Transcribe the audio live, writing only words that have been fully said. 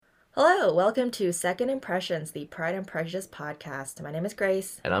Hello, welcome to Second Impressions, the Pride and Prejudice podcast. My name is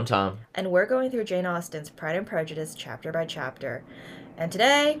Grace, And I'm Tom. and we're going through Jane Austen's Pride and Prejudice chapter by chapter. And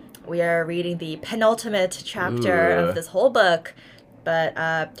today we are reading the penultimate chapter of this whole book. But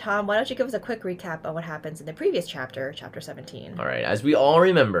Tom, why don't you give us a quick recap on what happens in the previous chapter, chapter 17? All right, as we all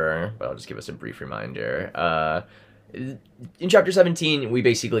remember, but I'll just give us a brief reminder. In chapter 17, we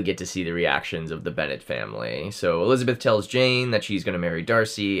basically get to see the reactions of the Bennet family. So Elizabeth tells Jane that she's going to marry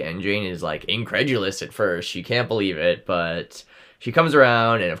Darcy, and Jane is like incredulous at first. She can't believe it, but she comes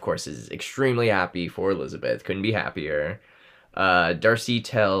around and, of course, is extremely happy for Elizabeth. Couldn't be happier. Darcy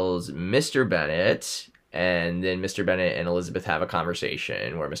tells Mr. Bennet, and then Mr. Bennet and Elizabeth have a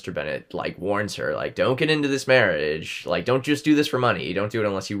conversation where Mr. Bennet, warns her, don't get into this marriage. Don't just do this for money. Don't do it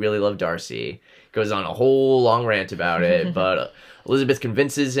unless you really love Darcy. Goes on a whole long rant about it, but Elizabeth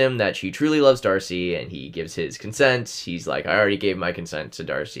convinces him that she truly loves Darcy, and he gives his consent. He's like, I already gave my consent to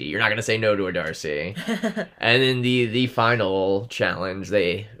Darcy. You're not going to say no to a Darcy. And then the final challenge,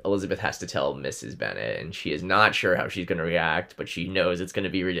 Elizabeth has to tell Mrs. Bennet, and she is not sure how she's going to react, but she knows it's going to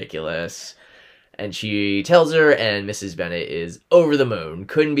be ridiculous. And she tells her, and Mrs. Bennet is over the moon,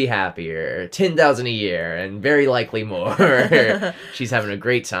 couldn't be happier, 10,000 a year, and very likely more. She's having a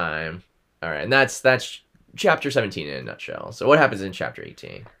great time. All right, and that's chapter 17 in a nutshell. So what happens in chapter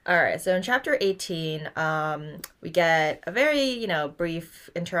 18? All right, so in chapter 18, we get a very, brief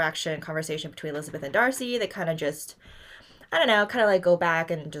conversation between Elizabeth and Darcy. They kind of just, I don't know, go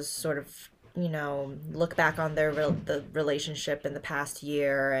back and just sort of, look back on the relationship in the past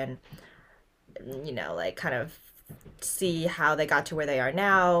year and, kind of see how they got to where they are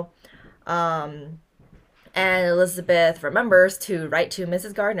now. And Elizabeth remembers to write to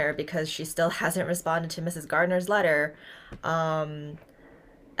Mrs. Gardiner because she still hasn't responded to Mrs. Gardiner's letter. And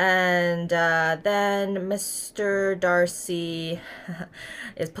then Mr. Darcy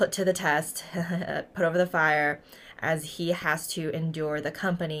is put to the test, put over the fire, as he has to endure the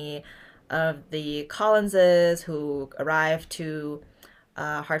company of the Collinses who arrive to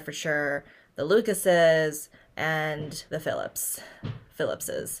Hertfordshire, the Lucases, and the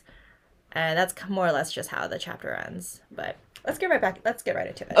Phillipses. And that's more or less just how the chapter ends. But let's get right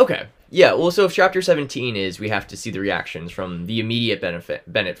into it. Okay. Yeah, well, so if chapter 17 is we have to see the reactions from the immediate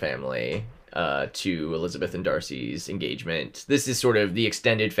Bennet family to Elizabeth and Darcy's engagement. This is sort of the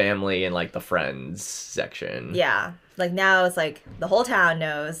extended family and, the friends section. Yeah. Now it's the whole town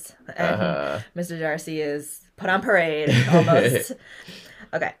knows. And Mr. Darcy is put on parade, almost.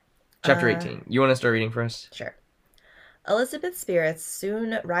 Okay. Chapter 18. You want to start reading for us? Sure. Elizabeth's spirits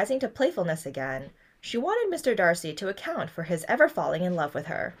soon rising to playfulness again, she wanted Mr. Darcy to account for his ever falling in love with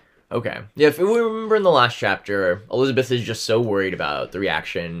her. Okay. Yeah, if we remember in the last chapter, Elizabeth is just so worried about the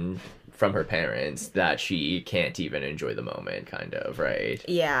reaction from her parents that she can't even enjoy the moment, kind of, right?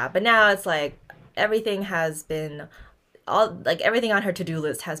 Yeah, but now it's everything has been everything on her to-do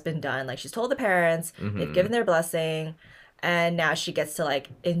list has been done. She's told the parents, they've given their blessing, and now she gets to,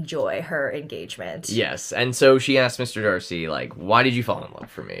 enjoy her engagement. Yes, and so she asked Mr. Darcy, why did you fall in love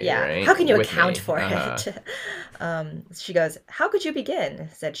for me, yeah. Right? How can you account for it? She goes, how could you begin,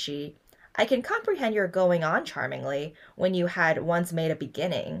 said she. I can comprehend your going on charmingly when you had once made a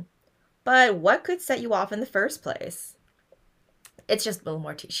beginning. But what could set you off in the first place? It's just a little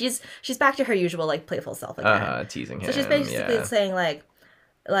more she's back to her usual, playful self again. Teasing him. So she's basically saying,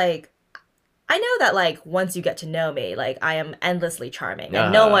 I know that once you get to know me, I am endlessly charming,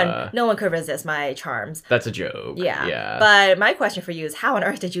 and no one could resist my charms. That's a joke. Yeah. But my question for you is, how on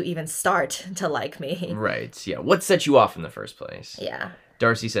earth did you even start to like me? Right. Yeah. What set you off in the first place? Yeah.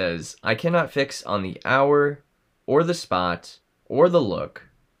 Darcy says, I cannot fix on the hour, or the spot, or the look,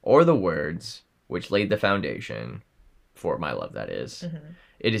 or the words which laid the foundation for my love. That is. Mm-hmm.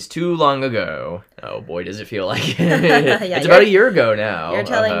 It is too long ago. Oh boy, does it feel like it. Yeah, it's about a year ago now. You're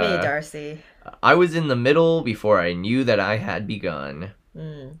telling me, Darcy. I was in the middle before I knew that I had begun.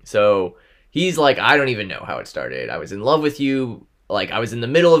 So he's I don't even know how it started. I was in love with you. I was in the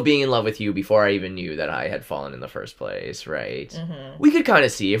middle of being in love with you before I even knew that I had fallen in the first place, right? Mm-hmm. We could kind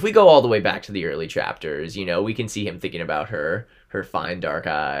of see, if we go all the way back to the early chapters, we can see him thinking about her fine dark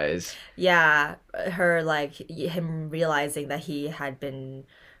eyes. Yeah, her, him realizing that he had been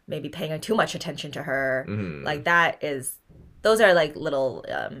maybe paying too much attention to her. Mm-hmm. Those are little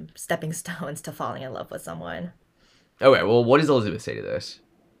stepping stones to falling in love with someone. Okay, well, what does Elizabeth say to this?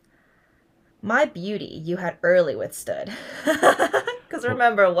 My beauty you had early withstood. Because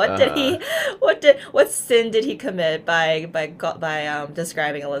remember, what sin did he commit by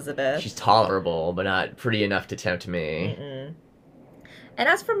describing Elizabeth? She's tolerable, but not pretty enough to tempt me. Mm-mm. And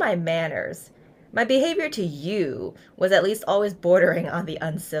as for my manners, My behavior to you was at least always bordering on the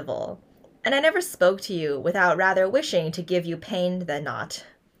uncivil, and I never spoke to you without rather wishing to give you pain than not.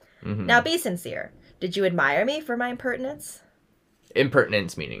 Mm-hmm. Now be sincere. Did you admire me for my impertinence?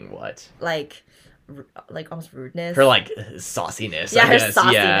 Impertinence meaning what? Like, almost rudeness. Her like sauciness. Yeah, I her guess.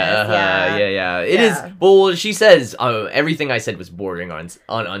 sauciness. Yeah, Yeah. yeah. It Yeah. is. Well, she says everything I said was bordering on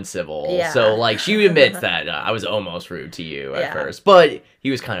uncivil. Yeah. So like she admits that I was almost rude to you at Yeah. first, but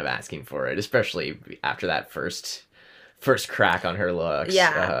he was kind of asking for it, especially after that first crack on her looks.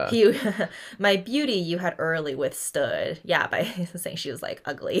 Yeah, my beauty you had early withstood. Yeah, by saying she was like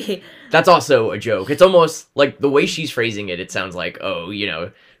ugly. That's also a joke. It's almost like the way she's phrasing it. It sounds like, oh,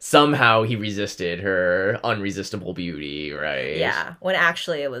 somehow he resisted her unresistible beauty, right? Yeah, when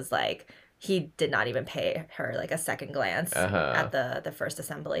actually it was like he did not even pay her like a second glance at the first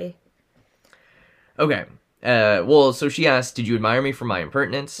assembly. Okay. Well, so she asked, "Did you admire me for my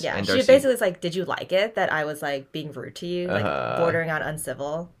impertinence?" Yeah, and she Darcy, basically was like, "Did you like it that I was like being rude to you, like bordering on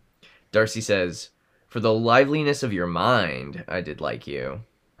uncivil?" Darcy says, "For the liveliness of your mind, I did like you."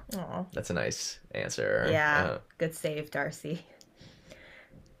 Aw. That's a nice answer. Yeah, good save, Darcy.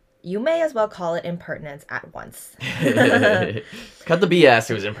 You may as well call it impertinence at once. Cut the BS.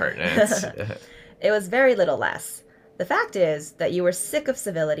 It was impertinence. It was very little less. The fact is that you were sick of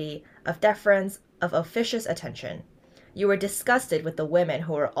civility, of deference, of officious attention. You were disgusted with the women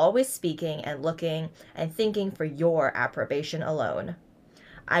who were always speaking and looking and thinking for your approbation alone.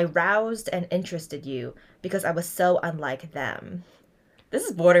 I roused and interested you because I was so unlike them. This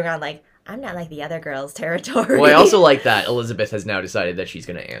is bordering on like, I'm not like the other girls territory. Well, I also like that Elizabeth has now decided that she's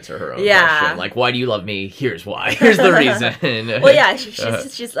going to answer her own Yeah. question. Like, why do you love me? Here's why. Here's the reason. Well, yeah,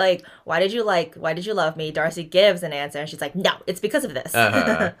 she's like, why did you love me? Darcy gives an answer, and she's like, no, it's because of this.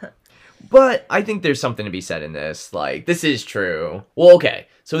 But I think there's something to be said in this. Like, this is true. Well, okay.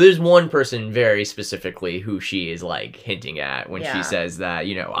 So there's one person very specifically who she is, like, hinting at when Yeah. she says that,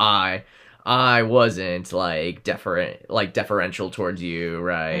 I wasn't, like, deferential towards you,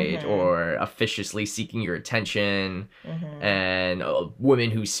 right? Mhm. Or officiously seeking your attention. Mhm. And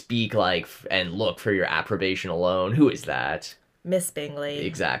women who speak, like, and look for your approbation alone. Who is that? Miss Bingley.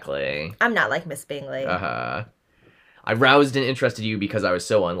 Exactly. I'm not like Miss Bingley. I roused and interested you because I was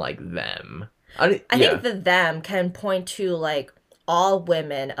so unlike them. I think the them can point to like all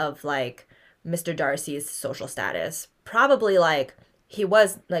women of like Mr. Darcy's social status. Probably like he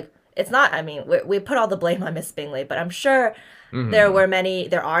was like, it's not, I mean, we put all the blame on Miss Bingley, but I'm sure there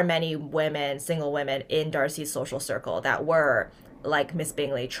are many women, single women in Darcy's social circle that were like Miss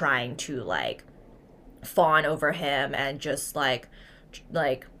Bingley, trying to like fawn over him and just like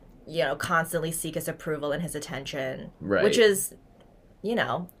constantly seek his approval and his attention. Right. Which is,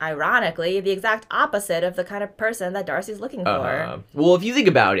 ironically, the exact opposite of the kind of person that Darcy's looking for. Well, if you think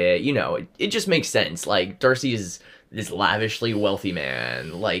about it, it just makes sense. Like, Darcy is this lavishly wealthy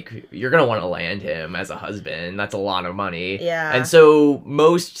man. Like, you're going to want to land him as a husband. That's a lot of money. Yeah. And so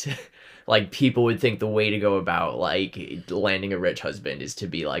most... like, people would think the way to go about, like, landing a rich husband is to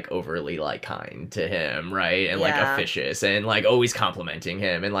be, like, overly, like, kind to him, right? And, like, officious and, like, always complimenting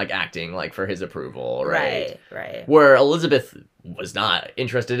him and, like, acting, like, for his approval, right? Right. Where Elizabeth was not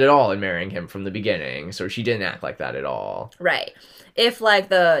interested at all in marrying him from the beginning, so she didn't act like that at all. Right. If, like,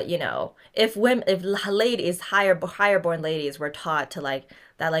 if ladies, higher born ladies were taught to, like,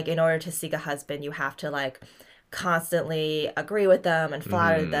 that, like, in order to seek a husband, you have to, like, constantly agree with them and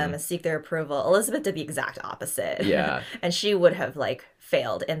flatter them and seek their approval. Elizabeth did the exact opposite. Yeah. And she would have like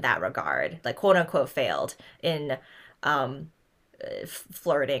failed in that regard, like quote unquote failed in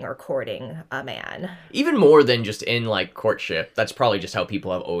flirting or courting a man. Even more than just in like courtship. That's probably just how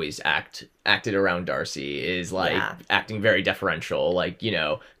people have always acted around Darcy, is like acting very deferential, like,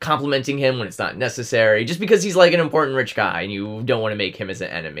 complimenting him when it's not necessary, just because he's like an important rich guy and you don't want to make him as an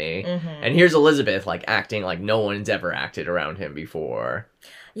enemy. And here's Elizabeth like acting like no one's ever acted around him before.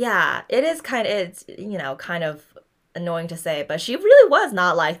 Yeah, it's kind of annoying to say, but she really was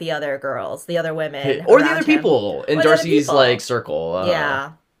not like the other girls, the other women, or the other people in Darcy's like circle.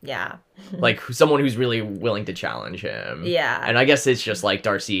 Yeah. Like someone who's really willing to challenge him. Yeah. And I guess it's just like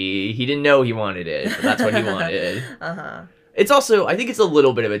Darcy, he didn't know he wanted it, but that's what he wanted. It's also, I think it's a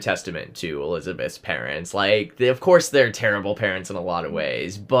little bit of a testament to Elizabeth's parents. Like, of course they're terrible parents in a lot of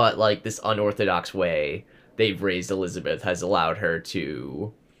ways, but like this unorthodox way they've raised Elizabeth has allowed her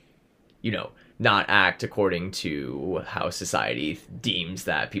to, not act according to how society deems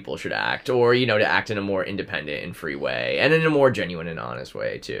that people should act, or, to act in a more independent and free way, and in a more genuine and honest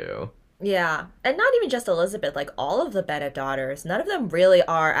way, too. Yeah, and not even just Elizabeth, like, all of the Bennet daughters, none of them really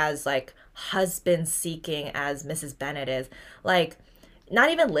are as, like, husband-seeking as Mrs. Bennet is. Like, not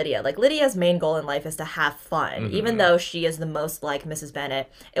even Lydia. Like, Lydia's main goal in life is to have fun. Even though she is the most like Mrs.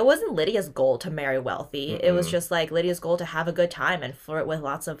 Bennet, it wasn't Lydia's goal to marry wealthy. It was just like Lydia's goal to have a good time and flirt with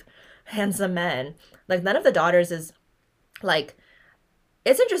lots of handsome men. Like, none of the daughters is like,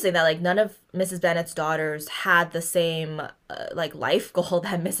 it's interesting that like none of Mrs. Bennet's daughters had the same like life goal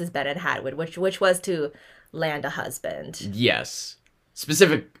that Mrs. Bennet had, which was to land a husband. Yes.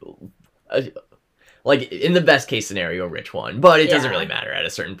 Specific, like, in the best case scenario, a rich one. But it doesn't really matter at a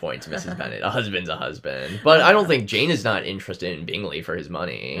certain point to Mrs. Bennet. A husband's a husband. But I don't think Jane is not interested in Bingley for his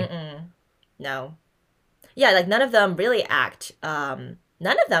money. No. Yeah, like, none of them really act, none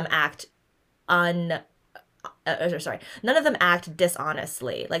of them act none of them act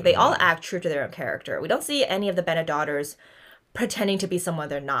dishonestly. Like, they all act true to their own character. We don't see any of the Bennet daughters pretending to be someone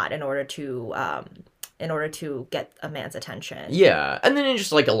they're not in order to get a man's attention. Yeah, and then in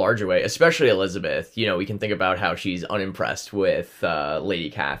just like a larger way, especially Elizabeth, you know, we can think about how she's unimpressed with Lady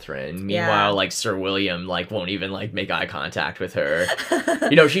Catherine. Meanwhile, like, Sir William, like, won't even, like, make eye contact with her.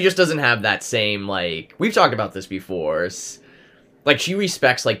 You know, she just doesn't have that same, like, we've talked about this before. Like, she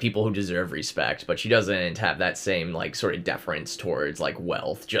respects, like, people who deserve respect, but she doesn't have that same, like, sort of deference towards, like,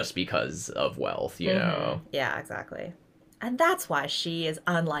 wealth just because of wealth, you know? Yeah, exactly. And that's why she is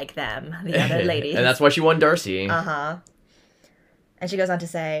unlike them, the other ladies. And that's why she won Darcy. Uh-huh. And she goes on to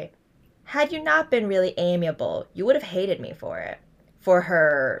say, had you not been really amiable, you would have hated me for it. For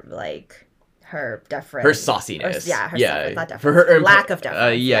her, like, her deference. Her sauciness. Her deference, not deference. For her lack of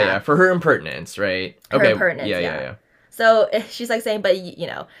deference. Yeah. For her impertinence, right? Her impertinence, yeah. So she's like saying, but you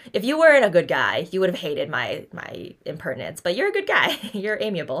know, if you weren't a good guy, you would have hated my impertinence. But you're a good guy. You're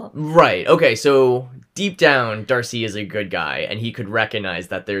amiable. Right. Okay. So deep down, Darcy is a good guy, and he could recognize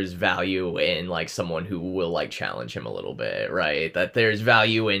that there's value in like someone who will like challenge him a little bit, right? That there's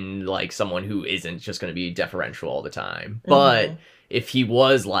value in like someone who isn't just going to be deferential all the time. But if he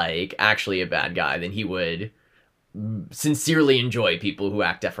was like actually a bad guy, then he would sincerely enjoy people who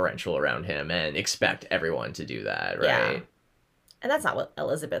act deferential around him and expect everyone to do that, right? Yeah. And that's not what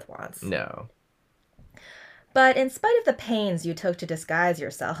Elizabeth wants. No. But in spite of the pains you took to disguise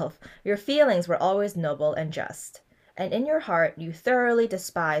yourself, your feelings were always noble and just, and in your heart you thoroughly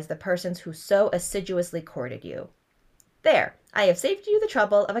despised the persons who so assiduously courted you. There, I have saved you the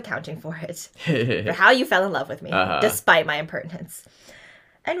trouble of accounting for it, for how you fell in love with me, despite my impertinence.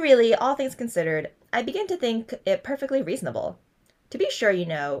 And really, all things considered, I begin to think it perfectly reasonable. To be sure, you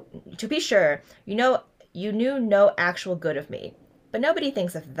knew no actual good of me, but nobody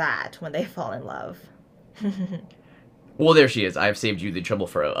thinks of that when they fall in love. Well, there she is. I've saved you the trouble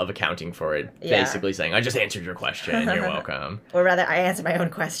of accounting for it. Yeah. Basically saying, I just answered your question. You're welcome. Or rather, I answered my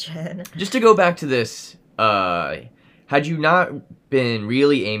own question. Just to go back to this, had you not been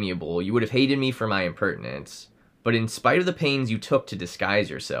really amiable, you would have hated me for my impertinence. But in spite of the pains you took to disguise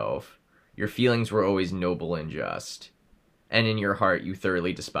yourself, your feelings were always noble and just. And in your heart, you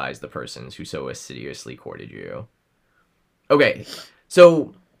thoroughly despised the persons who so assiduously courted you. Okay,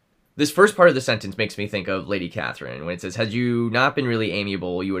 so this first part of the sentence makes me think of Lady Catherine, when it says, had you not been really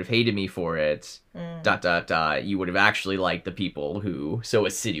amiable, you would have hated me for it, ... you would have actually liked the people who so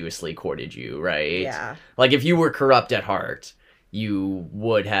assiduously courted you, right? Yeah. Like, if you were corrupt at heart, you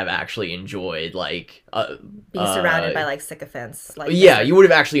would have actually enjoyed, like... being surrounded by, like, sycophants. Like, yeah, you would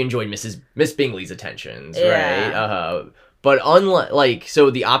have actually enjoyed Miss Bingley's attentions, right? But unlike, like, so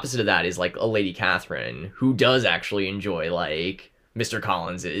the opposite of that is, like, a Lady Catherine, who does actually enjoy, like, Mr.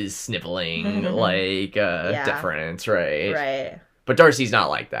 Collins is sniveling, like, deference, right? Right. But Darcy's not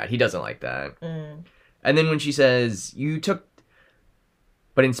like that. He doesn't like that. And then when she says,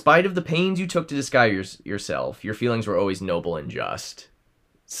 but in spite of the pains you took to disguise yourself, your feelings were always noble and just.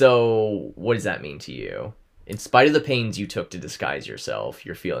 So, what does that mean to you? In spite of the pains you took to disguise yourself,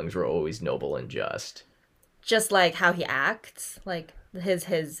 your feelings were always noble and just. Just like how he acts, like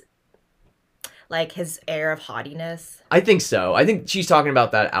his air of haughtiness. I think so. I think she's talking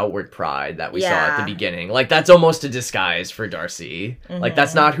about that outward pride that we saw at the beginning. Like, that's almost a disguise for Darcy. Like,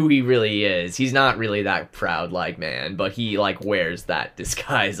 that's not who he really is. He's not really that proud, like, man, but he, like, wears that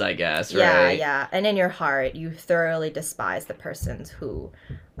disguise, I guess, right? Yeah. And in your heart, you thoroughly despise the persons who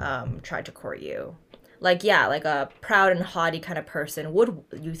tried to court you. Like, yeah, like a proud and haughty kind of person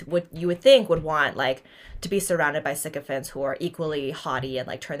you would think would want, like, to be surrounded by sycophants who are equally haughty and,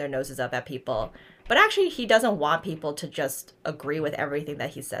 like, turn their noses up at people. But actually, he doesn't want people to just agree with everything that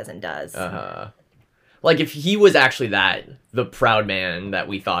he says and does. Like, if he was actually the proud man that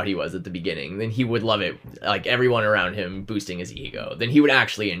we thought he was at the beginning, then he would love it, like, everyone around him boosting his ego. Then he would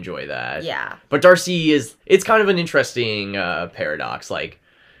actually enjoy that. Yeah. But Darcy it's kind of an interesting paradox. Like,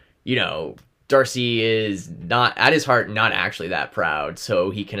 you know, Darcy is not, at his heart, not actually that proud,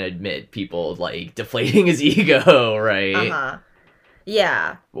 so he can admit people, like, deflating his ego, right? Uh-huh.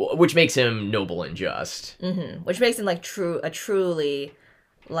 Yeah. Which makes him noble and just. Mm-hmm. Which makes him, like, a truly,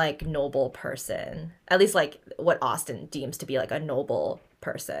 like, noble person. At least, like, what Austen deems to be, like, a noble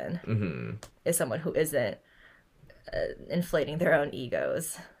person. Mm-hmm. Is someone who isn't inflating their own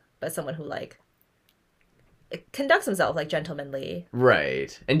egos, but someone who, like, conducts himself, like, gentlemanly.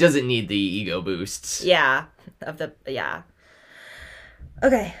 Right. And doesn't need the ego boosts. Yeah. Okay.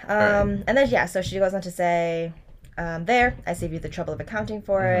 Right. And then, yeah, so she goes on to say... there, I save you the trouble of accounting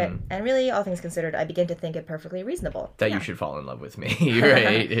for it, and really, all things considered, I begin to think it perfectly reasonable. That you should fall in love with me,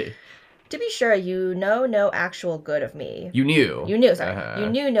 right? To be sure, you know no actual good of me. You knew. You knew, sorry. You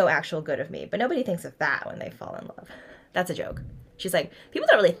knew no actual good of me, but nobody thinks of that when they fall in love. That's a joke. She's like, people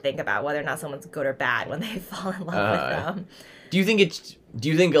don't really think about whether or not someone's good or bad when they fall in love with them. Do you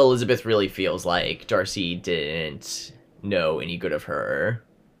think Elizabeth really feels like Darcy didn't know any good of her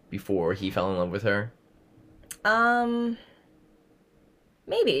before he fell in love with her?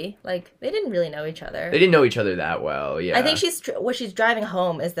 Maybe. Like, they didn't really know each other. They didn't know each other that well, yeah. I think what she's driving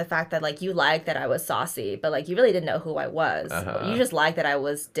home is the fact that, like, you liked that I was saucy, but, like, you really didn't know who I was. You just liked that I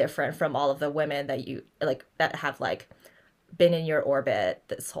was different from all of the women that you, like, that have, like, been in your orbit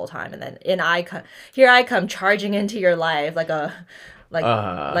this whole time. And then here I come charging into your life like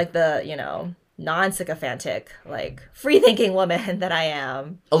the, you know, non-sycophantic, like, free-thinking woman that I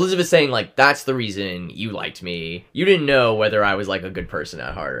am. Elizabeth's saying, like, that's the reason you liked me. You didn't know whether I was, like, a good person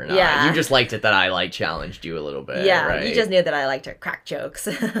at heart or not. Yeah. You just liked it that I, like, challenged you a little bit. Yeah, right? You just knew that I liked to crack jokes.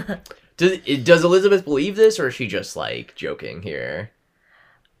 Does Elizabeth believe this, or is she just, like, joking here?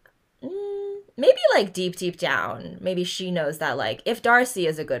 Maybe, like, deep down, maybe she knows that, like, if Darcy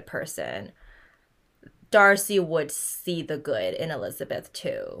is a good person, Darcy would see the good in Elizabeth,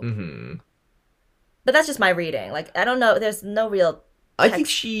 too. Mm-hmm. But that's just my reading. Like, I don't know. There's no real text. I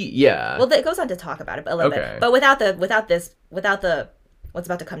think yeah. Well, it goes on to talk about it a little bit. But without the what's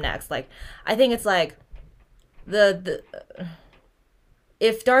about to come next, like, I think it's like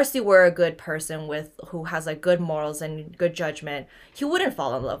if Darcy were a good person who has, like, good morals and good judgment, he wouldn't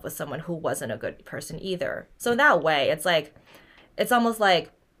fall in love with someone who wasn't a good person either. So in that way, it's like, it's almost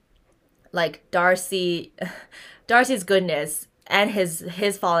like Darcy's goodness and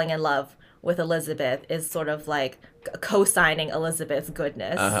his falling in love with Elizabeth is sort of like co-signing Elizabeth's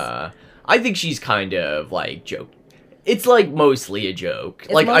goodness. I think she's kind of, like, joke. It's, like, mostly a joke.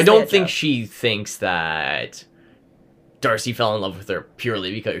 Like, I don't think she thinks that Darcy fell in love with her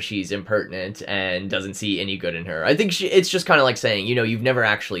purely because she's impertinent and doesn't see any good in her. I think it's just kind of like saying, you know, you've never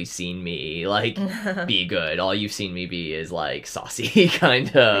actually seen me, like, be good. All you've seen me be is, like, saucy,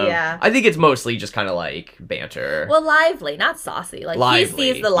 kind of. Yeah. I think it's mostly just kind of, like, banter. Well, lively, not saucy. Like, lively.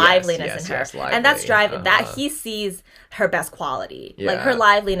 He sees the liveliness in her. Yes, lively. And that's driving, that he sees her best quality. Yeah. Like, her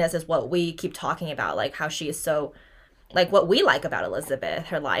liveliness is what we keep talking about, like, how she is so... Like, what we like about Elizabeth,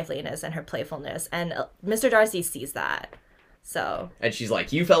 her liveliness and her playfulness. And Mr. Darcy sees that. So. And she's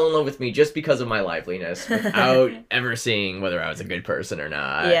like, you fell in love with me just because of my liveliness without ever seeing whether I was a good person or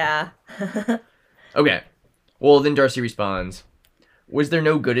not. Yeah. Okay. Well, then Darcy responds, was there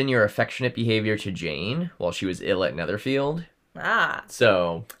no good in your affectionate behavior to Jane while she was ill at Netherfield? Ah.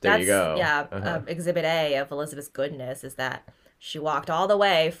 So, there you go. Yeah, Exhibit A of Elizabeth's goodness is that she walked all the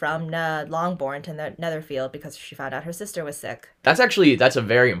way from Longbourn to Netherfield because she found out her sister was sick. That's a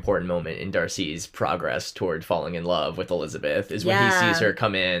very important moment in Darcy's progress toward falling in love with Elizabeth, is when he sees her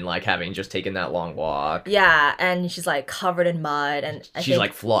come in, like, having just taken that long walk. Yeah, and she's, like, covered in mud, and she's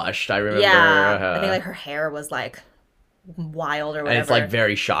like flushed, I remember. Yeah, I think, like, her hair was, like, wild or whatever. And it's, like,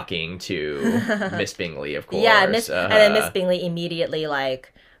 very shocking to Miss Bingley, of course. Yeah, and then Miss Bingley immediately,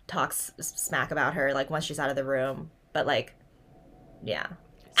 like, talks smack about her, like, once she's out of the room. But, like... Yeah.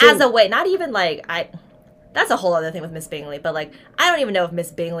 So, as a way, not even, like, that's a whole other thing with Miss Bingley, but, like, I don't even know if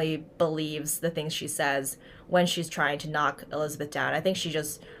Miss Bingley believes the things she says when she's trying to knock Elizabeth down. I think she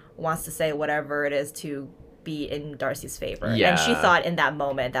just wants to say whatever it is to be in Darcy's favor. Yeah. And she thought in that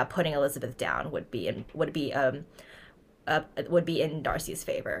moment that putting Elizabeth down would be in Darcy's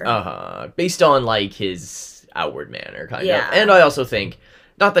favor. Based on, like, his outward manner, kind of. Yeah. And I also think,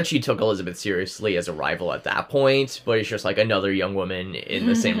 not that she took Elizabeth seriously as a rival at that point, but it's just, like, another young woman in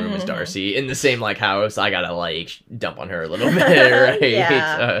the same room as Darcy, in the same, like, house. I gotta, like, dump on her a little bit, right?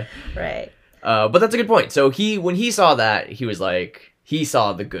 Yeah, right. But that's a good point. So when he saw that, he was like, he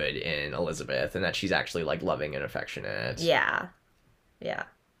saw the good in Elizabeth, and that she's actually, like, loving and affectionate. Yeah. Yeah.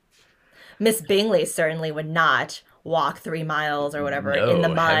 Miss Bingley certainly would not walk 3 miles or whatever in the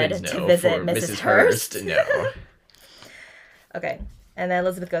mud to visit Mrs. Hurst. No. Okay. And then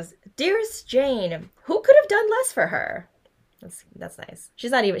Elizabeth goes, "Dearest Jane, who could have done less for her?" That's nice.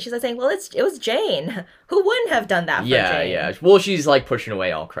 She's not even. She's like saying, "Well, it was Jane. Who wouldn't have done that for Yeah, Jane?" yeah. Well, she's like pushing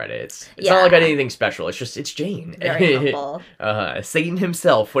away all credits. It's Yeah. not like I did anything special. It's just it's Jane. Very humble. Satan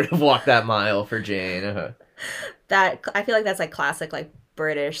himself would have walked that mile for Jane. That I feel like that's like classic like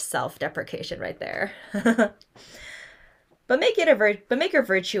British self-deprecation right there. But make a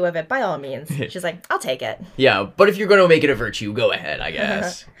virtue of it by all means. She's like, "I'll take it." Yeah, but if you're going to make it a virtue, go ahead, I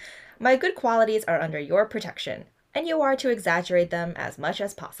guess. "My good qualities are under your protection, and you are to exaggerate them as much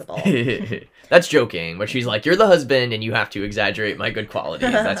as possible." That's joking, but she's like, you're the husband and you have to exaggerate my good qualities.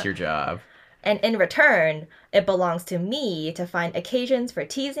 That's your job. "And in return, it belongs to me to find occasions for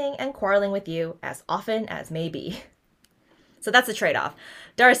teasing and quarreling with you as often as may be." So that's a trade-off.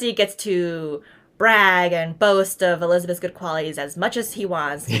 Darcy gets to brag and boast of Elizabeth's good qualities as much as he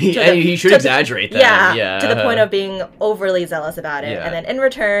wants. He should exaggerate them. Yeah. To the point of being overly zealous about it. Yeah. And then in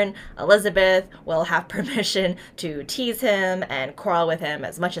return, Elizabeth will have permission to tease him and quarrel with him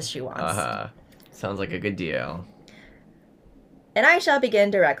as much as she wants. Sounds like a good deal. "And I shall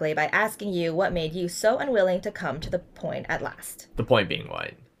begin directly by asking you what made you so unwilling to come to the point at last." The point being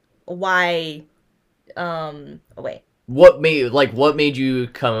what? Why, wait. What made you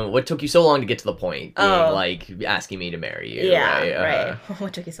come? What took you so long to get to the point? Being, Oh. like asking me to marry you. Yeah, right. right.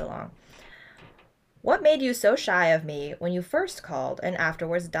 What took you so long? "What made you so shy of me when you first called and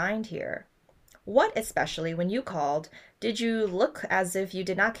afterwards dined here? What, especially when you called, did you look as if you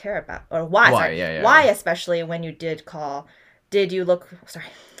did not care about, or why? Why, Sorry, yeah. Why, especially when you did call, did you look? Sorry,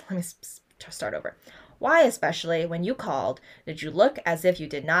 let me start over. Why, especially when you called, did you look as if you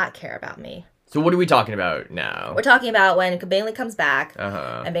did not care about me?" So what are we talking about now? We're talking about when Bingley comes back,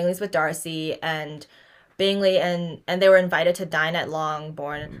 Uh-huh. and Bingley's with Darcy, and Bingley and they were invited to dine at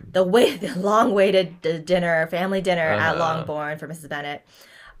Longbourn. The long-awaited dinner, family dinner at Longbourn for Mrs. Bennet.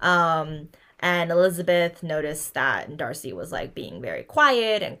 And Elizabeth noticed that Darcy was like being very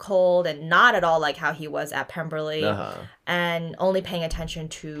quiet and cold and not at all like how he was at Pemberley, and only paying attention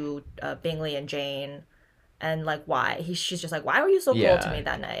to Bingley and Jane. And like why she's just like, "Why were you so cold to me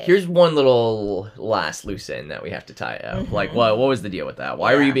that night?" Here's one little last loose end that we have to tie up. Mm-hmm. Like, what was the deal with that?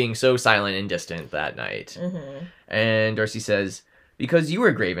 Why were you being so silent and distant that night? Mm-hmm. And Darcy says, "Because you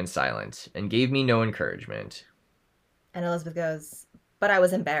were grave and silent and gave me no encouragement." And Elizabeth goes, "But I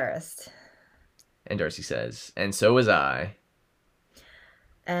was embarrassed." And Darcy says, "And so was I."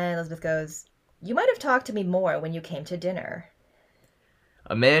 And Elizabeth goes, "You might have talked to me more when you came to dinner."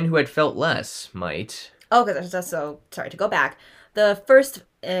 A man who had felt less might. Oh, because so sorry to go back. The first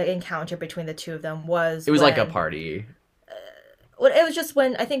encounter between the two of them was It was like a party. Well, it was just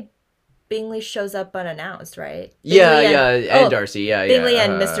when I think Bingley shows up unannounced, right? And Darcy, Bingley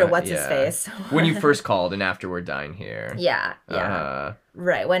and Mr. What's his face. When you first called and afterward dine here. Yeah.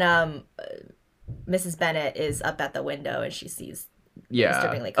 Right when Mrs. Bennet is up at the window and she sees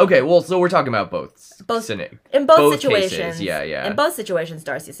Mr. Bingley come. Okay, well, so we're talking about both. In both situations. Cases. Yeah. In both situations,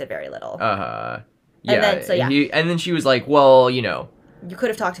 Darcy said very little. Yeah. And then she was like, "Well, you know, you could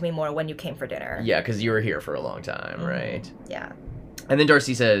have talked to me more when you came for dinner." Yeah, because you were here for a long time, right? Yeah. And then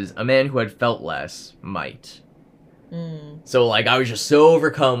Darcy says, "A man who had felt less might." So, like, I was just so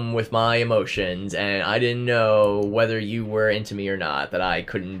overcome with my emotions, and I didn't know whether you were into me or not, that I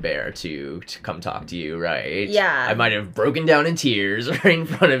couldn't bear to come talk to you, right? Yeah. I might have broken down in tears right in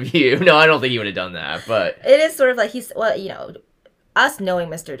front of you. No, I don't think he would have done that, but... It is sort of like us knowing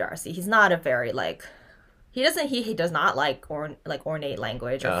Mr. Darcy, he's not a very, like... He does not like ornate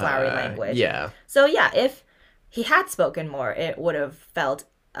language or flowery language. Yeah. So, yeah, if he had spoken more, it would have felt...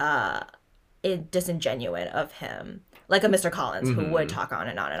 disingenuine of him, like a Mr. Collins who would talk on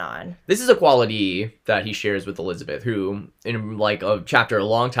and on and on. This is a quality that he shares with Elizabeth, who in like a chapter a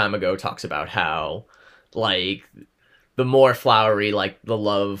long time ago talks about how like the more flowery like the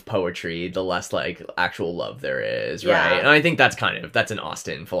love poetry, the less like actual love there is, right? And I think that's an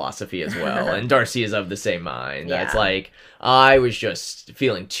Austen philosophy as well. And Darcy is of the same mind. Yeah. That's like, I was just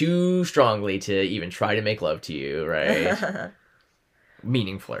feeling too strongly to even try to make love to you, right?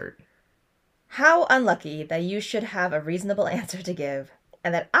 Meaning flirt. How unlucky that you should have a reasonable answer to give,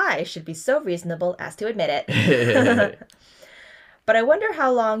 and that I should be so reasonable as to admit it. But I wonder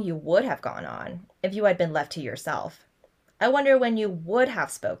how long you would have gone on if you had been left to yourself. I wonder when you would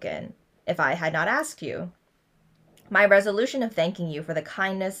have spoken if I had not asked you. My resolution of thanking you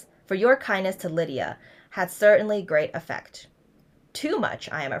for your kindness to Lydia had certainly great effect. Too much,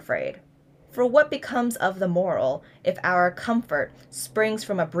 I am afraid. For what becomes of the moral if our comfort springs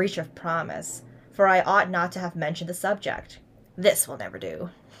from a breach of promise? For I ought not to have mentioned the subject. This will never do.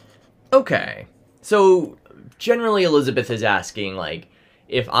 Okay. So generally Elizabeth is asking, like,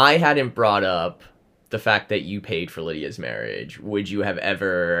 if I hadn't brought up the fact that you paid for Lydia's marriage, would you have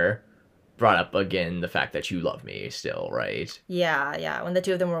ever brought up again the fact that you love me still, right? Yeah. When the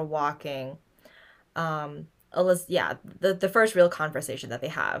two of them were walking, yeah, the first real conversation that they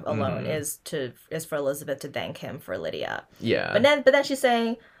have alone is for Elizabeth to thank him for Lydia. Yeah. But then she's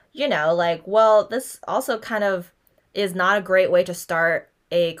saying, like, well, this also kind of is not a great way to start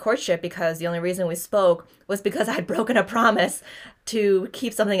a courtship because the only reason we spoke was because I'd broken a promise to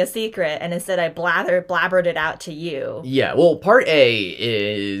keep something a secret, and instead I blabbered it out to you. Yeah, well, part A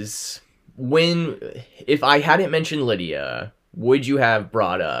is if I hadn't mentioned Lydia, would you have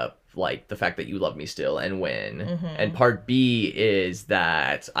brought up like the fact that you love me still, and when? And part B is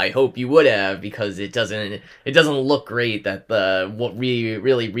that I hope you would have, because it doesn't look great that what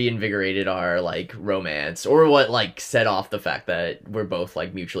really reinvigorated our like romance, or what like set off the fact that we're both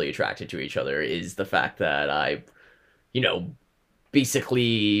like mutually attracted to each other, is the fact that I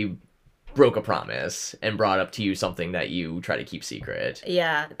basically broke a promise and brought up to you something that you try to keep secret.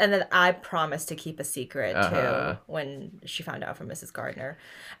 Yeah, and then I promised to keep a secret too when she found out from Mrs. Gardner.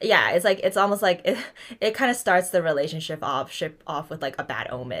 Yeah, it's almost like it kind of starts the relationship off with like a bad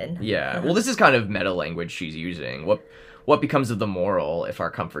omen. Yeah, well, this is kind of meta language she's using. What becomes of the moral if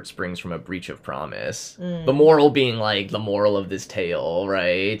our comfort springs from a breach of promise? The moral being like the moral of this tale,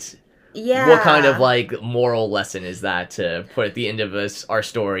 right? Yeah. What kind of like moral lesson is that to put at the end of our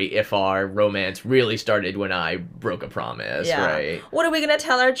story if our romance really started when I broke a promise, right? What are we going to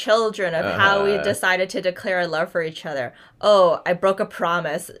tell our children of how we decided to declare our love for each other? Oh, I broke a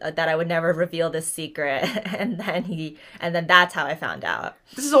promise that I would never reveal this secret, and then that's how I found out.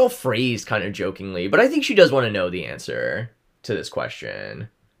 This is all phrased kind of jokingly, but I think she does want to know the answer to this question.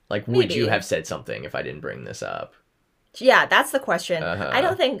 Like, would you have said something if I didn't bring this up? Yeah, that's the question. I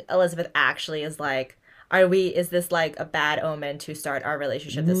don't think Elizabeth actually is like, is this like a bad omen to start our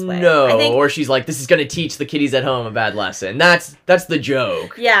relationship this way? No, or she's like, this is going to teach the kiddies at home a bad lesson. That's the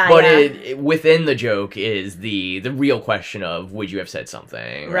joke. Yeah, but within the joke is the real question of, would you have said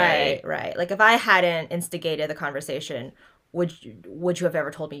something? Right. Like, if I hadn't instigated the conversation, would you have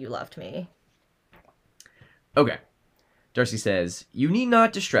ever told me you loved me? Okay. Darcy says, you need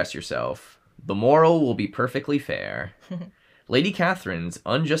not distress yourself. The moral will be perfectly fair. Lady Catherine's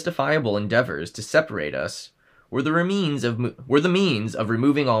unjustifiable endeavors to separate us were the means of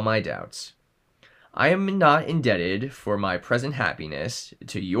removing all my doubts. I am not indebted for my present happiness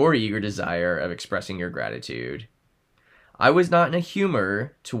to your eager desire of expressing your gratitude. I was not in a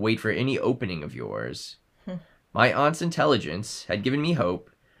humor to wait for any opening of yours. My aunt's intelligence had given me hope,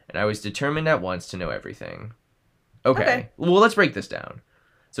 and I was determined at once to know everything. Okay. Well, let's break this down.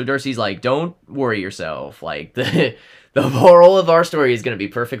 So Darcy's like, don't worry yourself. Like, the moral of our story is going to be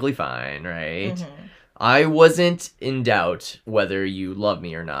perfectly fine, right? I wasn't in doubt whether you love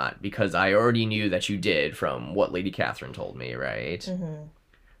me or not, because I already knew that you did from what Lady Catherine told me, right?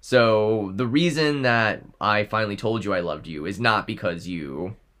 So the reason that I finally told you I loved you is not because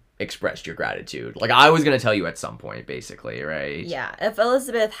you expressed your gratitude. Like, I was going to tell you at some point, basically, right? Yeah, if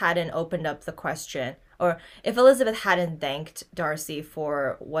Elizabeth hadn't opened up the question, or if Elizabeth hadn't thanked Darcy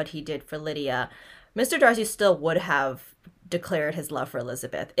for what he did for Lydia, Mr. Darcy still would have declared his love for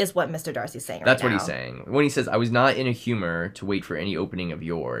Elizabeth, is what Mr. Darcy's saying That's right what now. he's saying. When he says, I was not in a humor to wait for any opening of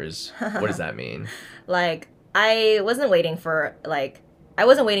yours, what does that mean? Like, I wasn't waiting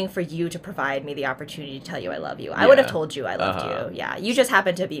for you to provide me the opportunity to tell you I love you. I would have told you I loved you. Yeah, you just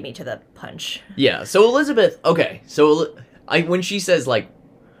happened to beat me to the punch. Yeah, so Elizabeth, okay, so when she says, like,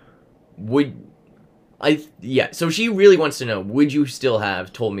 so she really wants to know, would you still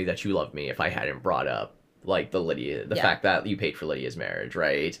have told me that you loved me if I hadn't brought up, like, the fact that you paid for Lydia's marriage,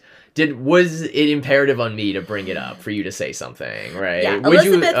 right? Was it imperative on me to bring it up for you to say something, right? Yeah,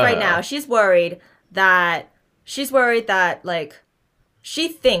 Elizabeth right now, she's worried that, like, she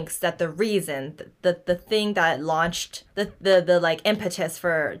thinks that the reason, the thing that launched the like impetus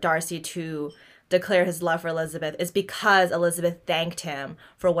for Darcy to declare his love for Elizabeth is because Elizabeth thanked him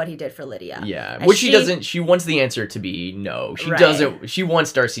for what he did for Lydia. Yeah, and which she doesn't. She wants the answer to be no. She doesn't. She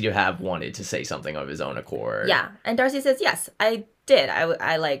wants Darcy to have wanted to say something of his own accord. Yeah, and Darcy says, yes, I did.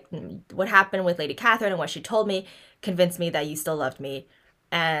 I like what happened with Lady Catherine and what she told me convinced me that you still loved me,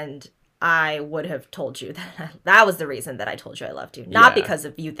 and I would have told you that was the reason that I told you I loved you, not because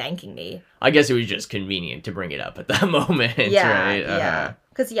of you thanking me. I guess it was just convenient to bring it up at that moment, right? Yeah.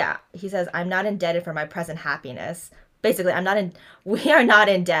 Because, he says, I'm not indebted for my present happiness. Basically, we are not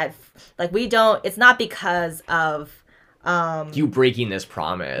in debt. Like, it's not because of... you breaking this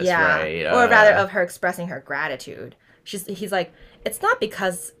promise, right? Or rather of her expressing her gratitude. He's like, it's not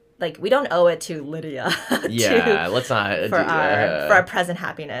because like we don't owe it to Lydia Yeah, let's not for our present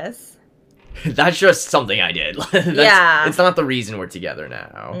happiness. That's just something I did. Yeah. It's not the reason we're together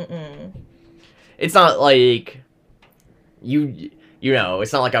now. Mm-mm. It's not like you know,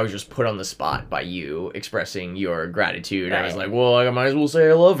 it's not like I was just put on the spot by you expressing your gratitude. I was like, well, I might as well say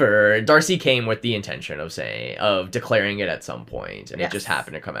I love her. Darcy came with the intention of declaring it at some point, and it just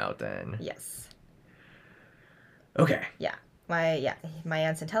happened to come out then. Yes. Okay. Yeah. My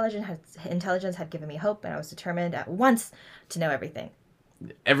aunt's intelligence had given me hope, and I was determined at once to know everything.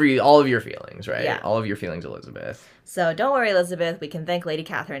 All of your feelings, right? Yeah. All of your feelings, Elizabeth. So don't worry, Elizabeth. We can thank Lady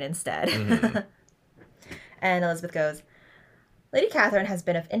Catherine instead. Mm-hmm. And Elizabeth goes, Lady Catherine has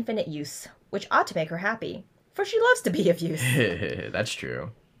been of infinite use, which ought to make her happy, for she loves to be of use. That's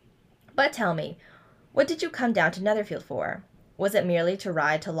true. But tell me, what did you come down to Netherfield for? Was it merely to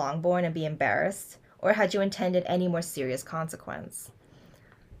ride to Longbourn and be embarrassed, or had you intended any more serious consequence?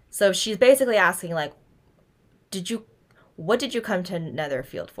 So she's basically asking, like, what did you come to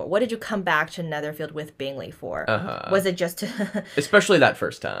Netherfield for? What did you come back to Netherfield with Bingley for? Uh-huh. Was it just to... Especially that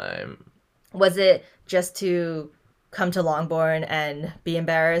first time. Was it just to come to Longbourn and be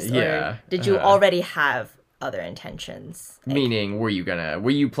embarrassed? Yeah. Or did you already have other intentions? Like, meaning, were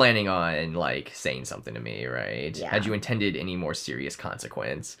you planning on, like, saying something to me, right? Yeah. Had you intended any more serious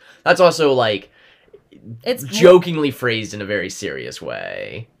consequence? That's also, like, it's jokingly phrased in a very serious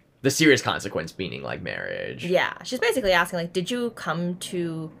way. The serious consequence meaning, like, marriage. Yeah. She's basically asking, like, did you come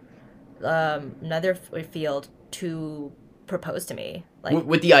to Netherfield to propose to me? Like,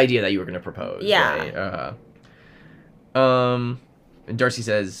 with the idea that you were going to propose, yeah. right? And Darcy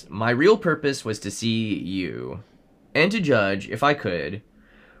says, my real purpose was to see you, and to judge, if I could,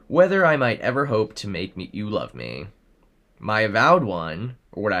 whether I might ever hope to make you love me. My avowed one,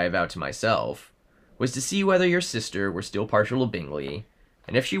 or what I avowed to myself, was to see whether your sister were still partial to Bingley,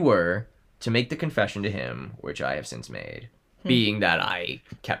 and if she were, to make the confession to him, which I have since made. Being that I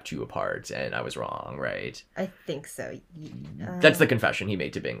kept you apart, and I was wrong, right? I think so. That's the confession he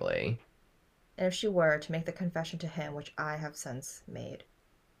made to Bingley. And if she were, to make the confession to him, which I have since made.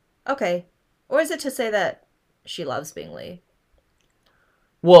 Okay. Or is it to say that she loves Bingley?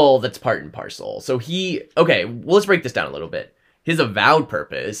 Well, that's part and parcel. So okay, well, let's break this down a little bit. His avowed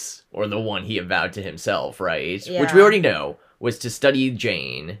purpose, or the one he avowed to himself, right? Yeah. Which we already know, was to study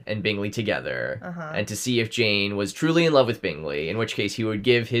Jane and Bingley together, Uh-huh. and to see if Jane was truly in love with Bingley, in which case he would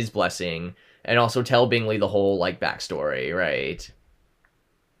give his blessing, and also tell Bingley the whole, like, backstory, right?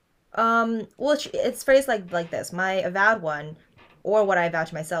 Well, it's phrased like this. My avowed one, or what I vowed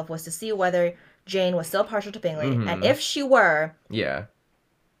to myself, was to see whether Jane was still partial to Bingley, and if she were... Yeah.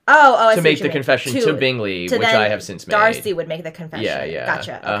 I to see make what you the mean. confession to Bingley, which I have since made. Darcy would make the confession. Yeah.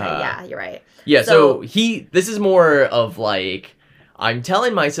 Gotcha. Okay, yeah, you're right. Yeah, so this is more of, like, I'm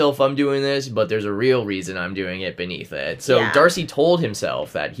telling myself I'm doing this, but there's a real reason I'm doing it beneath it. So Yeah. Darcy told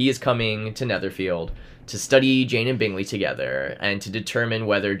himself that he is coming to Netherfield to study Jane and Bingley together, and to determine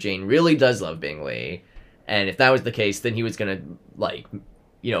whether Jane really does love Bingley. And if that was the case, then he was gonna, like,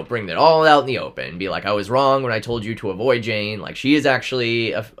 you know, bring that all out in the open. Be like, I was wrong when I told you to avoid Jane. Like, she is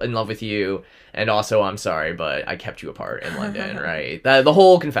actually in love with you. And also, I'm sorry, but I kept you apart in London, right? The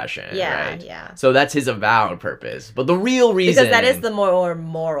whole confession, Yeah, right? yeah. So that's his avowed purpose. But the real reason... Because that is the more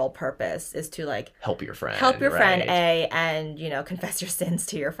moral purpose, is to, like... help your friend, friend, right? and, you know, confess your sins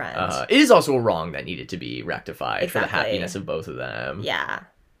to your friend. It is also a wrong that needed to be rectified for the Exactly. happiness of both of them. Yeah.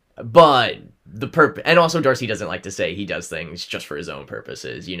 But the purpose, and also Darcy doesn't like to say he does things just for his own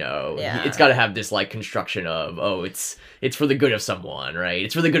purposes, you know. Yeah. It's got to have this, like, construction of, oh, it's for the good of someone, right?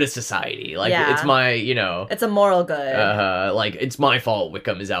 It's for the good of society. Like, Yeah. it's my, you know, It's a moral good. like, it's my fault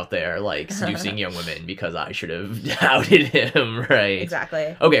Wickham is out there, like, seducing young women because I should have outed him, right?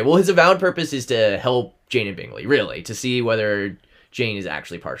 Exactly. Okay, well, his avowed purpose is to help Jane and Bingley, really, to see whether Jane is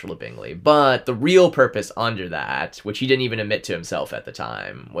actually partial to Bingley. But the real purpose under that, which he didn't even admit to himself at the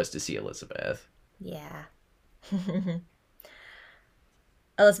time, was to see Elizabeth. Yeah.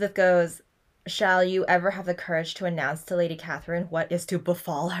 Elizabeth goes, shall you ever have the courage to announce to Lady Catherine what is to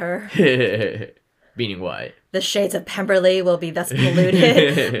befall her? Meaning what? The shades of Pemberley will be thus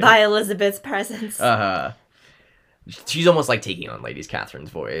polluted by Elizabeth's presence. Uh-huh. She's almost like taking on Lady Catherine's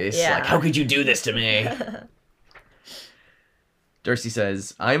voice. Yeah. Like, how could you do this to me? Darcy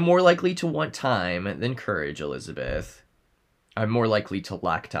says, I'm more likely to want time than courage, Elizabeth. I'm more likely to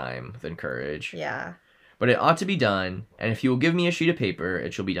lack time than courage. Yeah. But it ought to be done, and if you will give me a sheet of paper,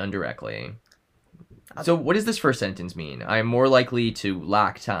 it shall be done directly. So what does this first sentence mean? I am more likely to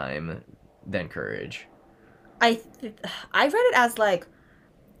lack time than courage. I read it as, like,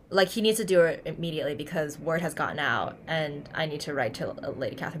 like he needs to do it immediately because word has gotten out, and I need to write to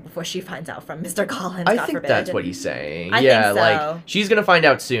Lady Catherine before she finds out from Mr. Collins. I God think forbid. that's what he's saying. I Yeah, think so. like she's gonna find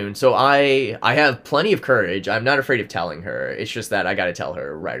out soon. So I have plenty of courage. I'm not afraid of telling her. It's just that I gotta tell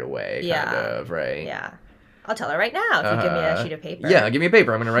her right away, kind Yeah. of, right? Yeah, I'll tell her right now if you give me a sheet of paper. Yeah, give me a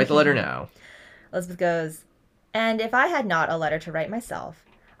paper. I'm gonna write the letter now. Elizabeth goes, and if I had not a letter to write myself,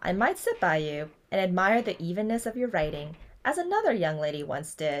 I might sit by you and admire the evenness of your writing, as another young lady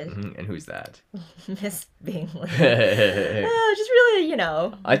once did. And who's that? Miss Bingley. Just really, you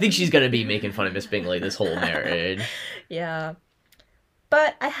know. I think she's gonna be making fun of Miss Bingley this whole marriage. Yeah.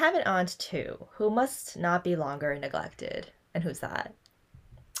 But I have an aunt too, who must not be longer neglected. And who's that?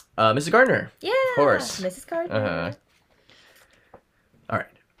 Mrs. Gardner. Yeah. Of course. Mrs. Gardner. All right.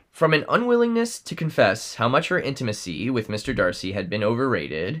 From an unwillingness to confess how much her intimacy with Mr. Darcy had been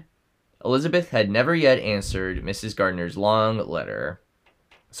overrated, Elizabeth had never yet answered Mrs. Gardner's long letter.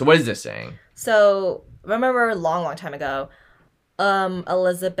 So what is this saying? So, remember a long, long time ago,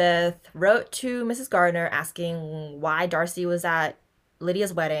 Elizabeth wrote to Mrs. Gardner asking why Darcy was at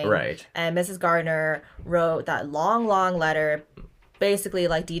Lydia's wedding. Right. And Mrs. Gardner wrote that long, long letter, basically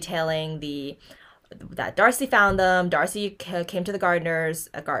like detailing that Darcy found them, Darcy came to the Gardners,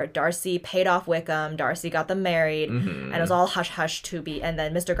 Darcy paid off Wickham, Darcy got them married, and it was all hush-hush to be, and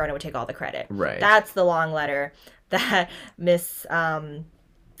then Mr. Gardner would take all the credit. Right. That's the long letter that Mrs.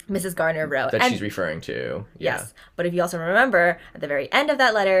 Gardner wrote. That she's referring to. Yeah. Yes. But if you also remember, at the very end of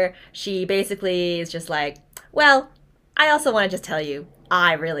that letter, she basically is just like, well, I also want to just tell you,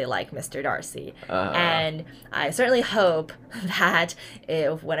 I really like Mr. Darcy, and I certainly hope that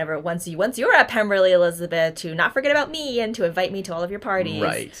once you're at Pemberley, Elizabeth, to not forget about me and to invite me to all of your parties.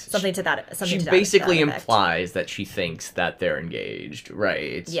 Right. Something to that. She basically implies that she thinks that they're engaged,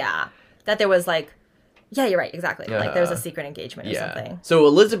 right? Yeah. That there was like, yeah, you're right, exactly. Like there was a secret engagement or something. So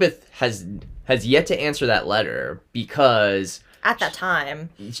Elizabeth has yet to answer that letter because at that time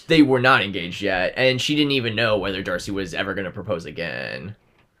they were not engaged yet, and she didn't even know whether Darcy was ever going to propose again.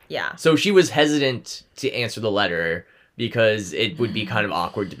 Yeah. So she was hesitant to answer the letter because it would be kind of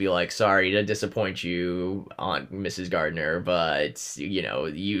awkward to be like, sorry to disappoint you, Aunt Mrs. Gardner, but, you know,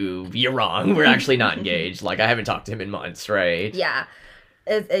 you're wrong. We're actually not engaged. Like, I haven't talked to him in months, right? Yeah.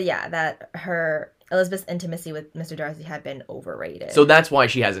 That Elizabeth's intimacy with Mr. Darcy had been overrated. So that's why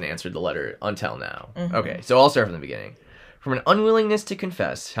she hasn't answered the letter until now. Mm-hmm. Okay, so I'll start from the beginning. From an unwillingness to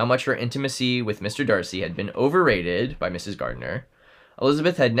confess how much her intimacy with Mr. Darcy had been overrated by Mrs. Gardner,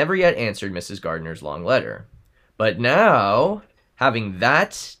 Elizabeth had never yet answered Mrs. Gardner's long letter. But now, having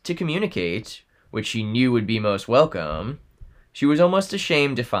that to communicate, which she knew would be most welcome, she was almost